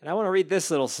Zeke. And I want to read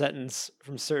this little sentence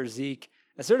from Sir Zeke.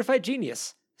 A certified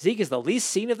genius. Zeke is the least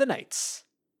seen of the knights.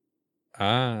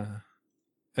 Ah,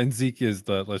 and Zeke is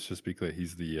the. Let's just be clear.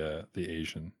 He's the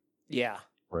Asian, Yeah.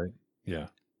 right? Yeah.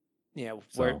 Yeah,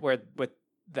 So- where with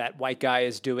that white guy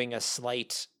is doing a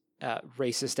slight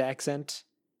racist accent.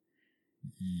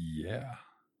 Yeah.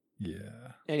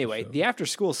 Yeah. Anyway, So- the after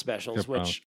school specials, Good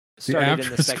which started in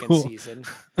the after second school- season.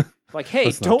 Like, hey,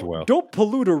 Let's not dwell. don't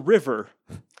pollute a river.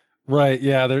 Right.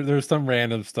 Yeah. There's some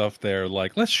random stuff there,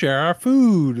 like let's share our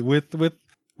food with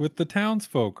the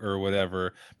townsfolk or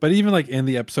whatever. But even like in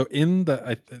the episode, in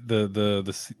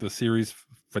the series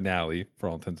finale, for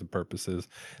all intents and purposes,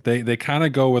 they kind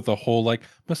of go with the whole like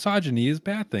misogyny is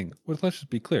bad thing. Well, let's just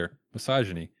be clear,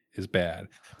 misogyny is bad.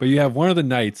 But you have one of the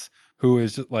knights who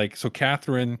is just like, so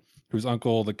Catherine, whose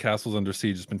uncle the castle's under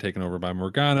siege has been taken over by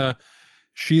Morgana.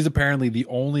 She's apparently the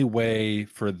only way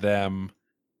for them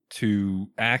to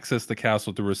access the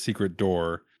castle through a secret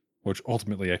door, which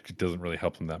ultimately actually doesn't really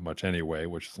help them that much anyway,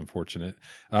 which is unfortunate.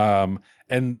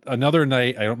 And another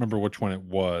night, I don't remember which one it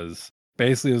was,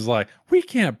 basically was like, we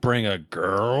can't bring a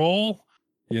girl.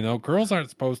 You know, girls aren't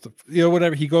supposed to,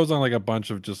 whatever. He goes on like a bunch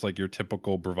of just like your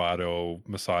typical bravado,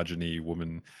 misogyny,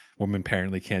 women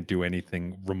apparently can't do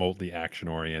anything remotely action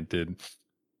oriented.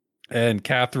 And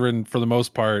Catherine, for the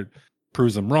most part,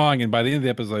 proves him wrong. And by the end of the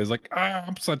episode, he's like,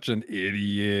 I'm such an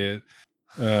idiot.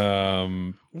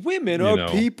 Women you are know.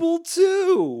 people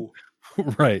too.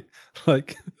 Right.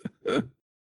 Like,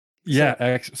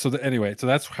 yeah. Anyway, so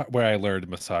that's where I learned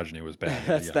misogyny was bad.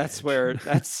 at a young That's age. where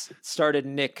that's started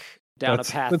Nick down a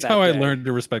path. That's that how I day. learned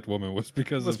to respect women was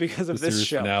because Was of because of the this series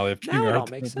show. finale of King Now it all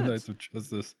Arthur makes and the Knights sense. of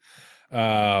Justice.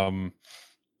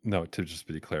 No, to just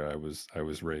be clear, I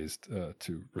was raised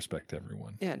to respect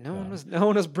everyone. Yeah, no one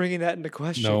was bringing that into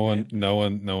question. No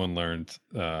one man. learned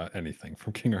anything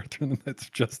from King Arthur and the Knights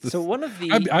of Justice. So one of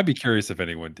the I'd be curious if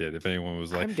anyone did. If anyone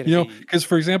was like, I'm gonna be- because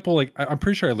for example, like I'm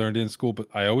pretty sure I learned it in school, but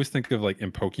I always think of like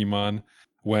in Pokemon,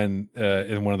 when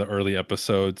in one of the early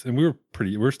episodes, and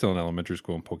we were still in elementary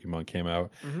school when Pokemon came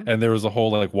out, Mhm. and there was a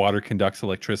whole like water conducts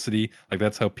electricity. Like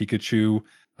that's how Pikachu,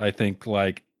 I think,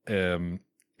 like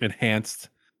enhanced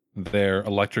their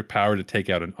electric power to take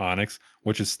out an Onix,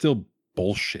 which is still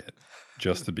bullshit.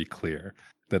 Just to be clear,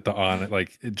 that the Onix,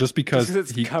 like just because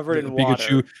it's covered in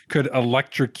Pikachu water. could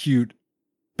electrocute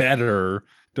better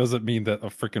doesn't mean that a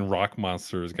freaking rock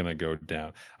monster is going to go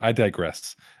down. I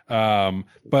digress.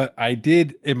 But I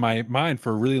did, in my mind, for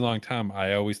a really long time,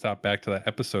 I always thought back to that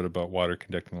episode about water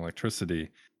conducting electricity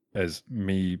as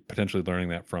me potentially learning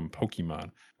that from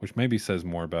Pokemon, which maybe says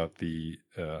more about the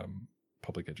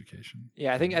public education.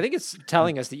 Yeah, I think it's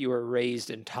telling us that you were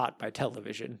raised and taught by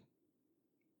television.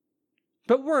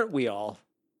 But weren't we all?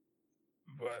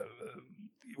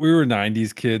 We were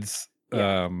 90s kids.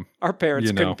 Yeah. Our parents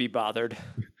you know. couldn't be bothered.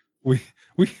 I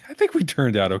think we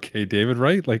turned out okay, David,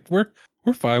 right? Like we're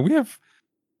fine. We have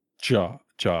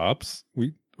jobs.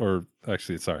 Sorry,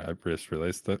 I just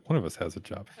realized that one of us has a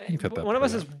job. You can cut that One of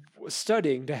us part is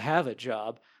studying to have a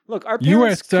job. Look, our parents You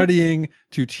are studying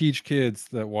to teach kids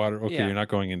that water. Okay, Yeah. you're not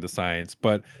going into science,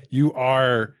 but you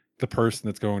are the person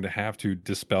that's going to have to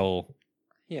dispel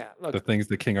Yeah, look, the things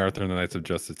that King Arthur and the Knights of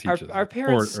Justice teaches, our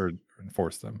parents- or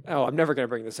enforce them. Oh, I'm never going to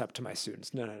bring this up to my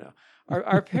students. No.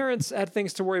 Our parents had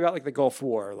things to worry about, like the Gulf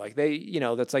War. Like they,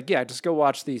 that's like, yeah, just go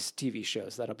watch these TV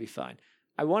shows. That'll be fine.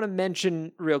 I want to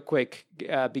mention real quick,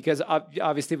 because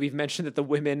obviously we've mentioned that the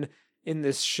women in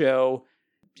this show,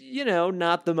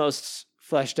 not the most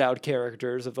fleshed out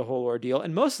characters of the whole ordeal.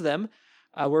 And most of them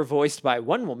were voiced by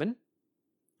one woman,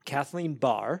 Kathleen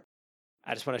Barr.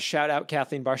 I just want to shout out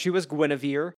Kathleen Barr. She was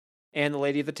Guinevere and the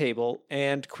Lady of the Table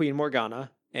and Queen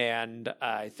Morgana. And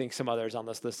I think some others on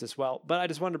this list as well. But I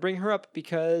just wanted to bring her up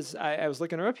because I was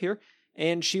looking her up here.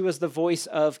 And she was the voice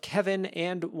of Kevin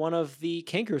and one of the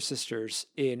Kanker sisters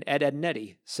in Ed, Edd n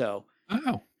Eddy. So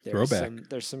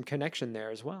there's some connection there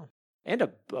as well. And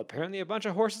apparently a bunch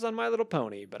of horses on My Little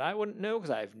Pony. But I wouldn't know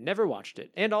because I've never watched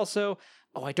it. And also,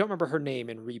 I don't remember her name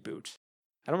in Reboot.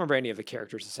 I don't remember any of the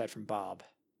characters aside from Bob.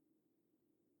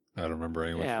 I don't remember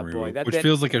anyone Yeah, from boy, Reboot, which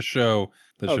feels like a show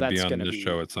that should be that's on gonna this be-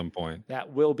 show at some point.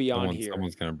 That will be on here.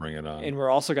 Someone's going to bring it on. And we're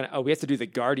also going to, we have to do the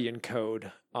Guardian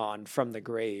Code on From the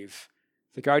Grave.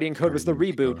 The Guardian Code was the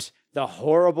reboot, the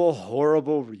horrible,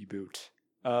 horrible reboot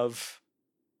of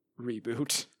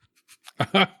Reboot.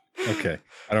 Okay.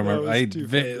 I don't remember. I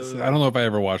don't know if I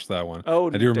ever watched that one. Oh,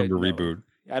 I do remember no. Reboot.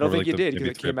 I don't Or, think like, you the did maybe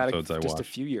because it 3 came out episodes I just a watched.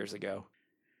 few years ago.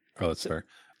 Oh, that's fair.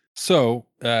 So,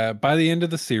 by the end of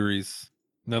the series,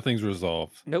 nothing's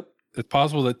resolved. Nope. It's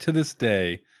possible that to this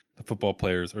day, the football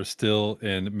players are still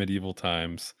in medieval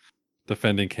times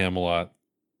defending Camelot,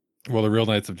 while the real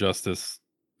Knights of Justice,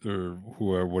 or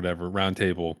who are whatever, Round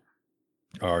Table,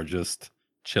 are just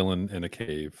chilling in a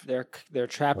cave. They're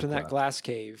trapped in that glass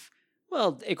cave.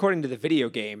 Well, according to the video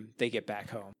game, they get back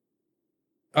home.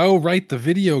 Oh, right, the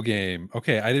video game.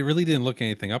 Okay, I really didn't look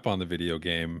anything up on the video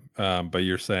game, but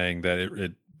you're saying that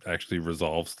it actually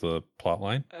resolves the plot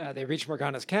line? They reach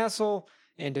Morgana's castle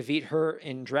and defeat her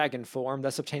in dragon form,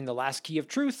 thus obtaining the last key of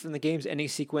truth. In the game's ending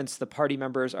sequence, the party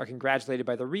members are congratulated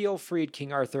by the real freed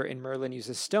King Arthur, and Merlin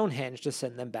uses Stonehenge to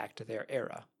send them back to their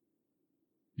era.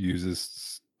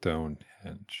 Uses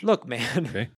Stonehenge. Look, man.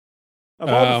 Okay. Of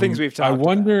all the things we've talked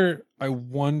about. I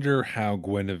wonder how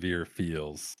Guinevere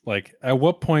feels. Like, at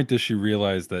what point does she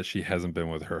realize that she hasn't been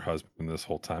with her husband this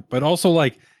whole time? But also,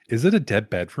 like, is it a dead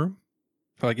bedroom?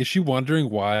 Like, is she wondering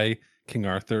why King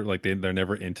Arthur, like, they're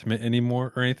never intimate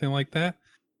anymore or anything like that?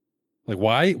 Like,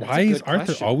 why is Arthur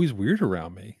question. always weird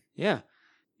around me? Yeah.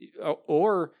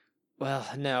 Or, well,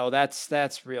 no,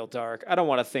 that's real dark. I don't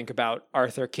want to think about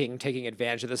Arthur King taking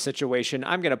advantage of the situation.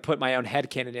 I'm going to put my own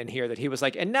headcanon in here that he was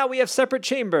like, and now we have separate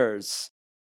chambers.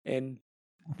 And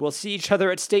we'll see each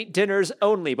other at state dinners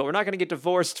only, but we're not going to get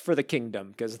divorced for the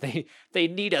kingdom because they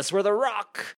need us. We're the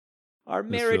Rock. Our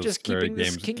marriage is keeping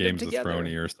this kingdom Games together. of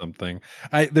Thrones or something.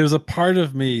 There's a part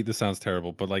of me, this sounds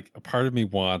terrible, but like a part of me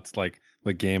wants like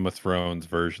the Game of Thrones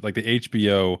version, like the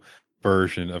HBO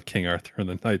version of King Arthur and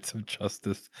the Knights of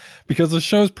Justice, because the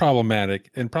show's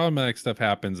problematic and problematic stuff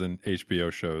happens in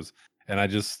HBO shows. And I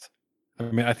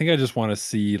think I just want to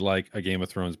see like a Game of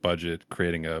Thrones budget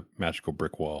creating a magical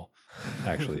brick wall.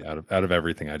 Actually, out of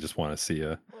everything, I just want to see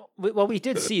a. Well, we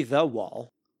did see the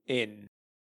wall in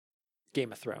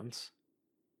Game of Thrones.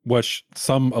 Which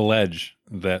some allege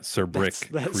that Sir Brick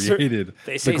created.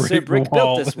 They say the Sir Great Brick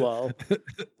Wall. built this wall.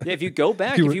 Yeah, if you go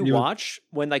back, if you watch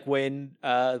when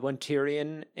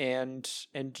Tyrion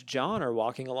and Jon are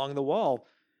walking along the wall,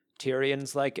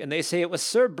 Tyrion's like, and they say it was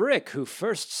Sir Brick who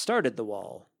first started the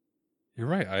wall. You're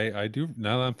right. I do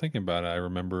now that I'm thinking about it. I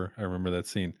remember that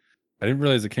scene. I didn't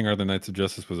realize that King Arthur Knights of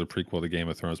Justice was a prequel to Game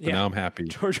of Thrones, but Yeah. now I'm happy.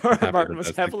 George I'm R. R. happy Martin that was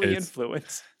that's the heavily case.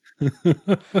 influenced,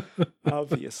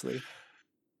 obviously.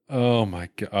 Oh my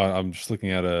god! I'm just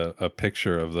looking at a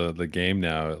picture of the game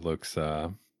now. It looks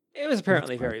It was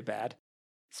apparently fine. very bad.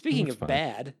 Speaking looks of fine.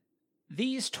 bad,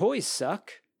 these toys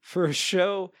suck for a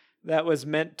show that was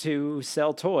meant to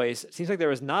sell toys. It seems like there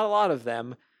was not a lot of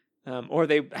them, or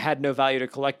they had no value to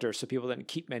collectors, so people didn't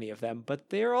keep many of them. But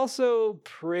they're also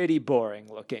pretty boring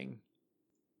looking.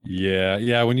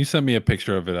 Yeah. When you sent me a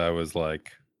picture of it, I was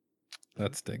like,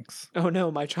 that stinks. Oh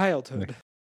no, my childhood.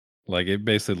 Like it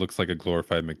basically looks like a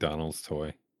glorified McDonald's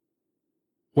toy.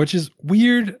 Which is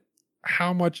weird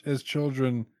how much as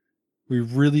children we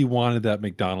really wanted that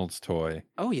McDonald's toy.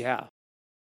 Oh yeah.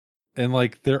 And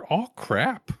like they're all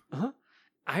crap. Uh-huh.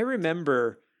 I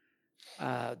remember,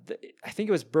 I think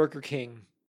it was Burger King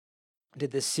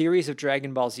did this series of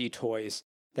Dragon Ball Z toys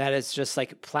that is just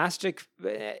like plastic,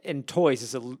 and toys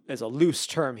is a loose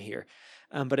term here,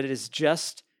 but it is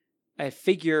just a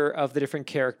figure of the different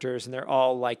characters, and they're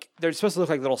all like, they're supposed to look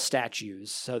like little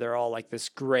statues, so they're all like this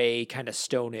gray kind of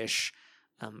stonish.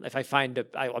 If I find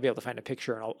I'll be able to find a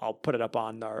picture, and I'll put it up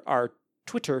on our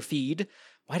Twitter feed.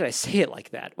 Why did I say it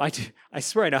like that? I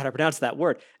swear I know how to pronounce that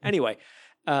word. Anyway,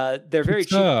 they're very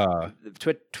cheap.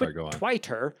 Sorry, go on.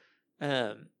 Twitter.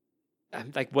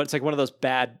 Like what's like one of those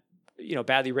bad,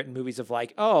 badly written movies of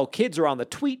like, oh, kids are on the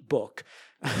tweet book.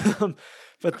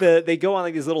 But they go on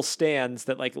like these little stands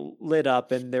that like lit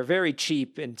up, and they're very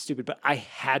cheap and stupid, but I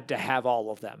had to have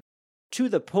all of them, to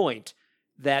the point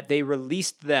that they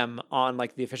released them on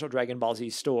like the official Dragon Ball Z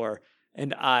store,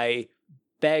 and I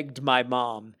begged my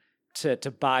mom to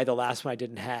buy the last one I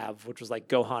didn't have, which was like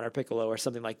Gohan or Piccolo or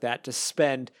something like that, to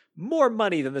spend more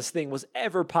money than this thing was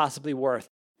ever possibly worth,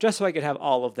 just so I could have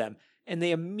all of them. And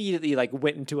they immediately like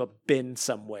went into a bin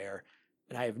somewhere,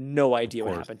 and I have no idea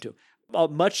what happened to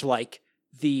them. Much like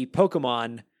the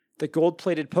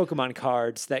gold-plated Pokemon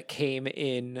cards that came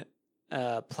in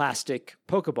plastic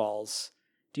Pokeballs.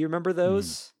 Do you remember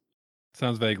those?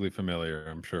 Sounds vaguely familiar,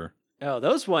 I'm sure. Oh,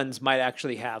 those ones might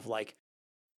actually have like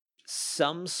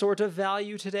some sort of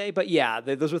value today. But yeah,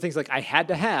 those were things like I had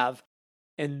to have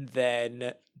and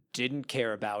then didn't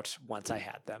care about once I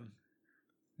had them.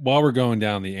 While we're going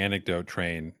down the anecdote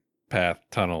train path,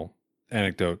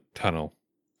 anecdote tunnel.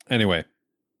 Anyway,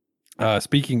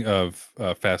 speaking of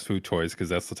fast food toys, because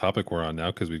that's the topic we're on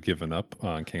now, because we've given up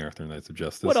on King Arthur Knights of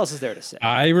Justice. What else is there to say?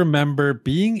 I remember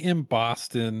being in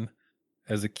Boston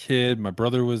as a kid. My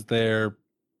brother was there.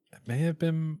 It may have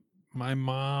been my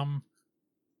mom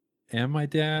and my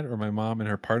dad, or my mom and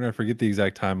her partner. I forget the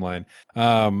exact timeline.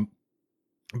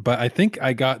 But I think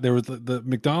there was the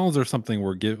McDonald's or something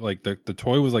where the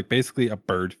toy was like basically a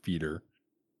bird feeder,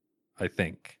 I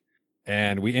think.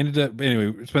 And we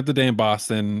we spent the day in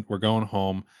Boston. We're going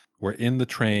home. We're in the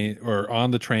train or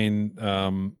on the train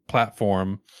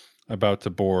platform about to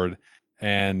board.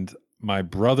 And my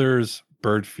brother's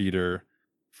bird feeder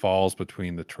falls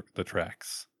between the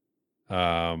tracks.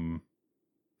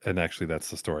 And actually,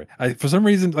 that's the story. For some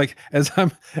reason, like as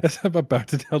I'm about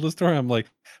to tell the story, I'm like, I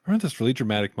remember this really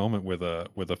dramatic moment with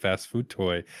a fast food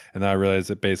toy, and I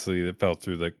realized it fell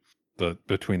through the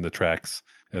between the tracks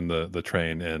and the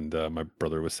train, and my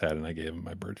brother was sad, and I gave him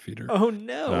my bird feeder. Oh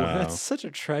no, that's such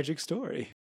a tragic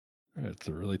story. It's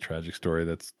a really tragic story.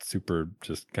 That's super,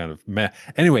 just kind of meh.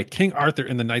 Anyway, King Arthur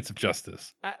and the Knights of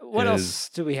Justice. What else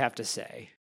do we have to say?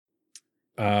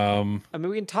 I mean,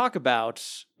 we can talk about,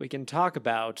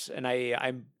 and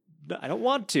I don't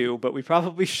want to, but we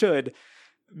probably should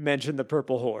mention the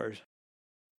Purple Horde.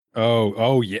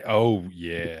 Oh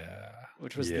yeah.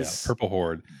 Which was this Purple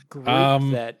Horde group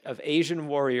of Asian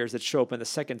warriors that show up in the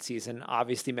second season,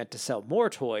 obviously meant to sell more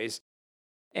toys,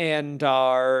 and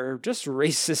are just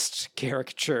racist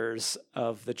caricatures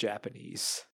of the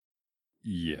Japanese.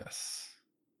 Yes.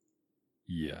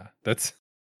 Yeah, that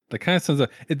kind of sounds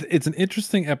like it's an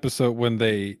interesting episode when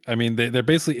they're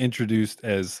basically introduced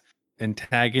as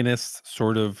antagonists,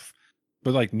 sort of,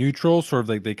 but like neutral, sort of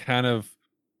like they kind of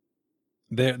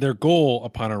their goal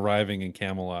upon arriving in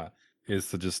Camelot is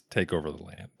to just take over the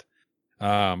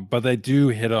land. But they do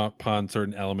hit upon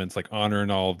certain elements like honor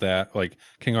and all of that, like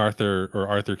King Arthur or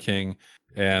Arthur King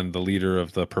and the leader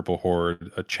of the Purple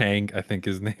Horde, Chang, I think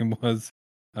his name was.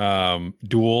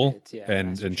 Duel,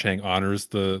 and Chang honors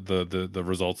the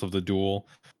results of the duel.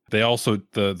 They also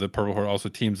the Purple Horde also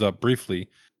teams up briefly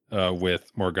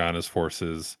with Morgana's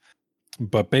forces,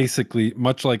 but basically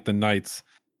much like the Knights,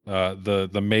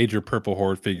 the major Purple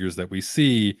Horde figures that we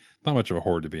see, not much of a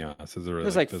horde to be honest.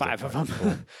 There's like 5 of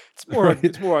them. It's more a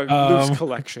loose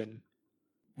collection.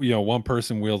 one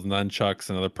person wields nunchucks,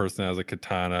 another person has a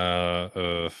katana.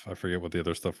 I forget what the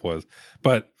other stuff was,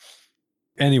 but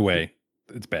anyway,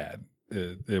 it's bad.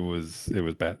 It was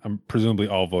bad. I'm presumably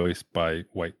all voiced by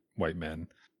white men.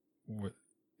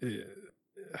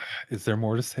 Is there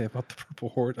more to say about the Purple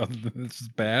Horde other than it's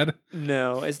just bad?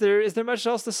 No. Is there much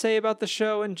else to say about the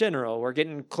show in general? We're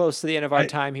getting close to the end of our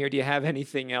time here. Do you have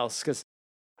anything else? Because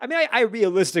I mean, I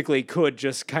realistically could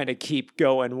just kind of keep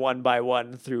going one by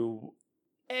one through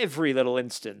every little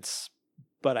instance,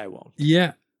 but I won't.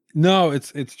 Yeah. No,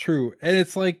 it's true. And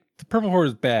it's like the Purple Horde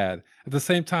is bad. At the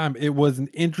same time, it was an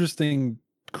interesting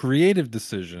creative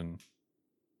decision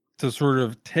to sort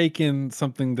of take in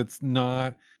something that's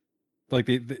not like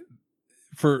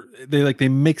they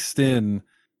mixed in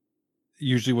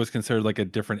usually what's considered like a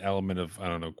different element of, I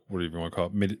don't know, what you want to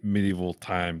call it, medieval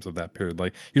times of that period.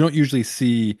 Like you don't usually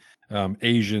see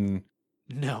Asian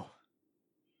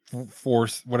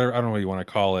force, whatever, I don't know what you want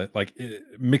to call it, like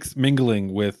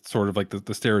mingling with sort of like the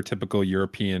stereotypical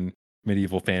European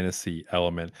medieval fantasy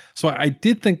element. So I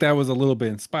did think that was a little bit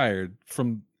inspired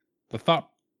from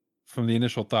the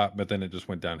initial thought, but then it just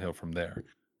went downhill from there.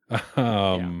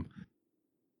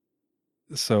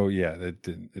 So yeah, it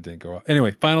didn't go well.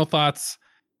 Anyway, final thoughts.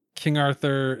 King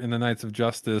Arthur and the Knights of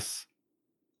Justice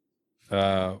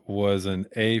was an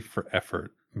A for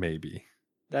effort, maybe.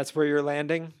 That's where you're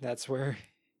landing? That's where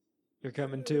you're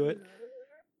coming to it?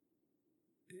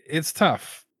 It's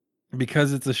tough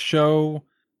because it's a show,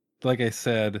 like I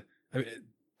said,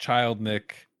 Child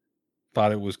Nick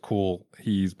thought it was cool.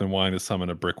 He's been wanting to summon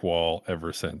a brick wall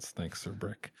ever since. Thanks, Sir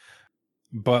Brick.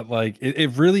 But like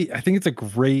it really, I think it's a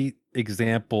great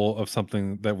example of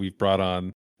something that we've brought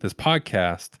on this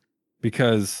podcast,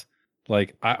 because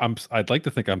like I'd like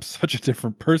to think I'm such a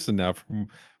different person now from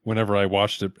whenever I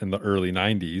watched it in the early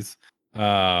 90s,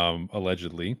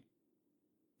 allegedly.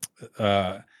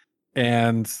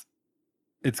 And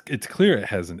it's clear it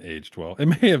hasn't aged well. It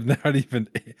may have not even,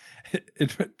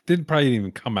 it didn't probably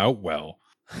even come out well.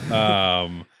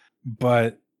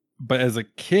 But as a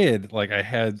kid, like I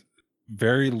hadn't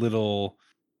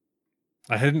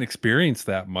experienced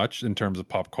that much in terms of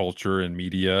pop culture and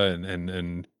media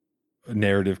and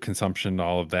narrative consumption,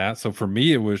 all of that. So for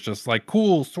me, it was just like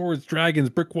cool swords, dragons,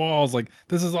 brick walls. Like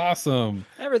this is awesome.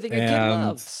 Everything a kid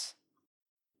loves.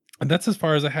 And that's as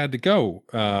far as I had to go.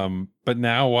 But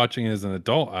now watching it as an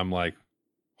adult, I'm like,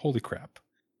 holy crap.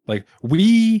 Like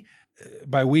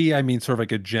by we, I mean sort of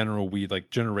like a general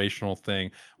like generational thing.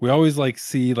 We always like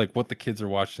see like what the kids are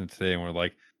watching today, and we're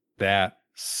like, that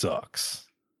sucks,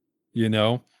 you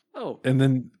know? Oh.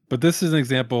 But this is an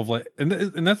example of like, and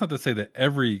that's not to say that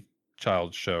every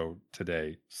child show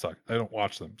today sucks. I don't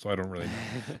watch them, so I don't really know.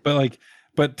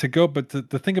 But to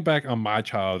think back on my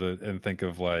childhood and think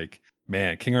of like,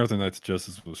 man, King Arthur Knights of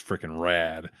Justice was freaking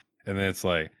rad. And then it's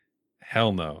like,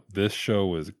 hell no, this show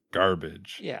was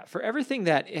garbage. Yeah, for everything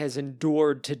that has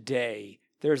endured today,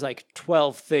 there's like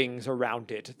 12 things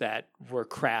around it that were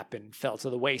crap and fell to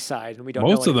the wayside, and we don't.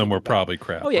 Most of them were probably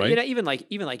crap. Oh yeah, right? you know, even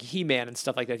like He-Man and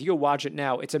stuff like that. If you go watch it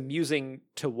now, it's amusing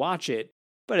to watch it,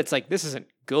 but it's like, this isn't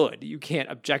good. You can't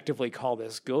objectively call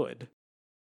this good.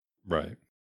 Right.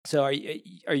 So are you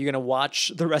going to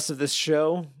watch the rest of this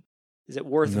show? Is it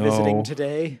worth visiting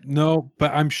today? No,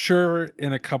 but I'm sure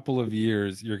in a couple of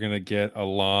years, you're going to get a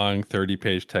long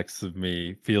 30-page text of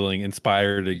me feeling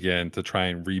inspired again to try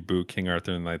and reboot King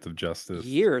Arthur and the Knights of Justice.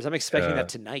 Years? I'm expecting that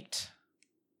tonight.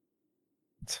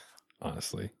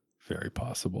 Honestly, very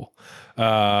possible. Do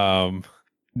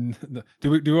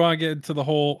we want to get into the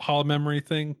whole Hall of Memory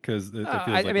thing? Because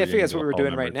I think that's what we're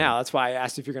doing right now. That's why I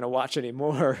asked if you're going to watch any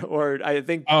more, or I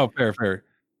think. Oh, fair.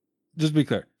 Just to be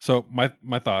clear. So my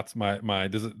thoughts, my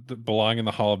does it belong in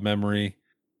the Hall of Memory?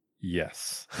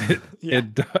 Yes,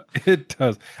 it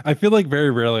does. I feel like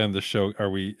very rarely on the show are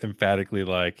we emphatically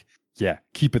like, yeah,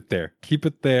 keep it there.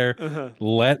 Uh-huh.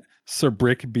 Let Sir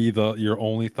Brick be your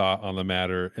only thought on the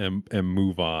matter, and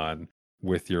move on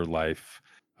with your life.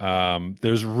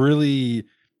 There's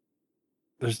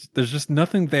just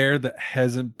nothing there that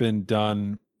hasn't been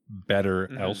done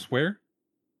better elsewhere,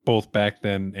 both back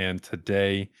then and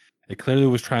today. It clearly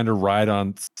was trying to ride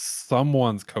on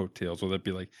someone's coattails, whether it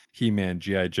be like He-Man,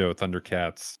 G.I. Joe,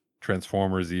 Thundercats,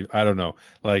 Transformers. I don't know.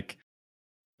 Like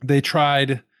they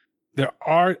tried. There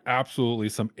are absolutely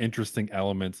some interesting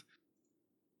elements,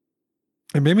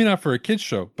 and maybe not for a kid's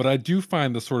show, but I do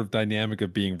find the sort of dynamic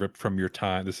of being ripped from your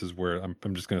time. This is where I'm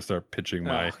just going to start pitching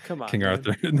my King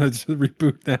Arthur and let's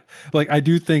reboot that. Like I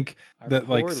do think that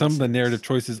like some of the narrative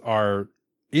choices are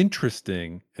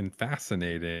interesting and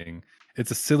fascinating. It's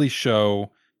a silly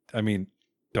show. I mean,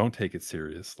 don't take it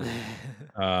seriously.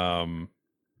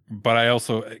 but I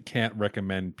also can't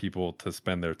recommend people to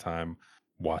spend their time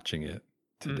watching it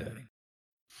today.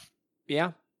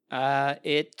 Yeah.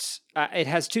 It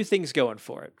has two things going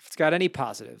for it. If it's got any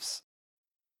positives,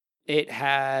 it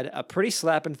had a pretty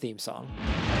slapping theme song.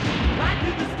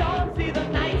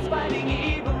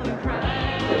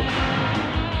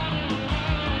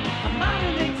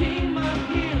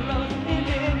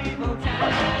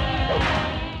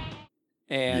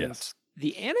 And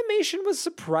the animation was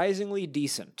surprisingly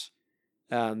decent.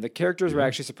 The characters were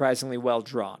actually surprisingly well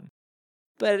drawn.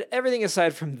 But everything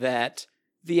aside from that,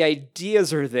 the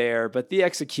ideas are there, but the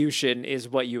execution is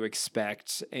what you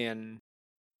expect. And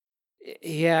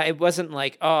yeah, it wasn't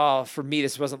like, oh, for me,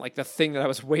 this wasn't like the thing that I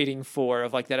was waiting for,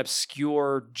 of like that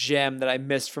obscure gem that I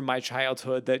missed from my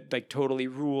childhood that like totally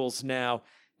rules now.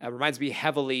 Reminds me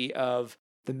heavily of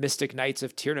the Mystic Knights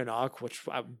of Tirnanok, which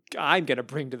I'm going to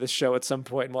bring to the show at some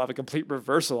point, and we'll have a complete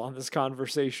reversal on this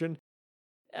conversation.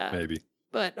 Maybe.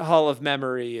 But Hall of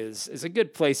Memory is a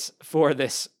good place for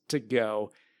this to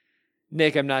go.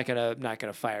 Nick, I'm not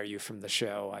gonna fire you from the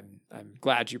show. I'm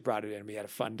glad you brought it in. We had a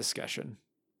fun discussion.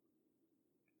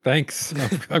 Thanks.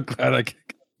 I'm glad I can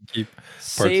keep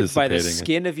participating. Saved by the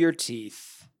skin of your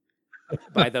teeth,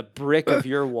 by the brick of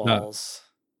your walls.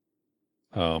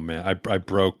 Oh man, I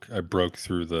broke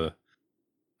through the.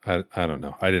 I don't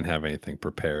know. I didn't have anything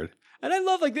prepared. And I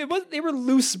love like they were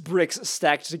loose bricks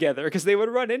stacked together because they would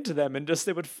run into them and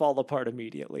they would fall apart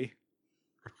immediately.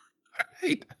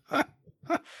 Right.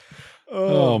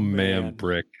 Oh man,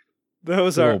 Brick.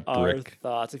 Those are our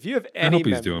thoughts. If you have any, I hope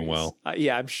he's doing well.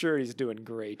 Yeah, I'm sure he's doing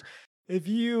great. If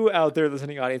you out there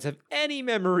listening audience have any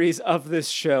memories of this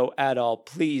show at all,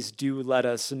 please do let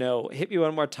us know.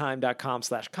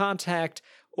 hitmeonemoretime.com/contact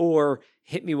or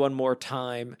hit me one more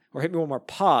time or hit me one more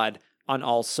pod on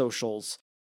all socials.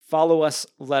 Follow us,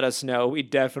 let us know. We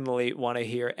definitely want to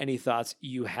hear any thoughts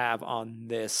you have on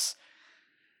this.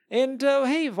 And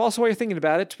hey, also while you're thinking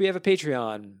about it, we have a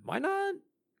Patreon. Why not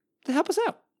to help us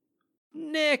out?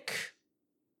 Nick,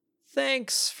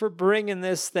 thanks for bringing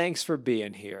this. Thanks for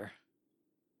being here.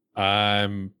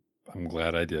 I'm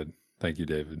glad I did. Thank you,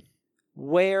 David.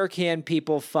 Where can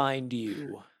people find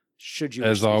you? Should you?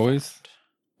 As always.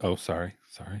 Oh, sorry.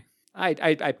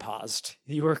 I paused.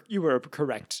 You were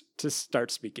correct to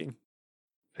start speaking.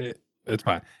 It's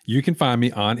fine. You can find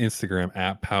me on Instagram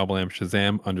at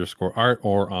 @PowBlamShazam_art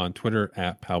or on Twitter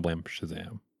at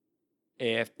 @PowBlamShazam.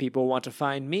 If people want to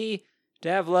find me,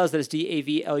 Davluz, that is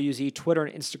DAVLUZ, Twitter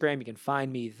and Instagram, you can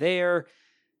find me there.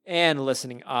 And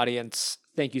listening audience,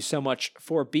 thank you so much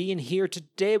for being here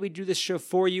today. We do this show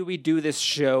for you. We do this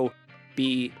show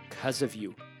because of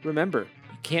you. Remember,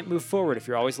 you can't move forward if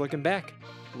you're always looking back.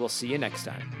 We'll see you next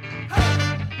time.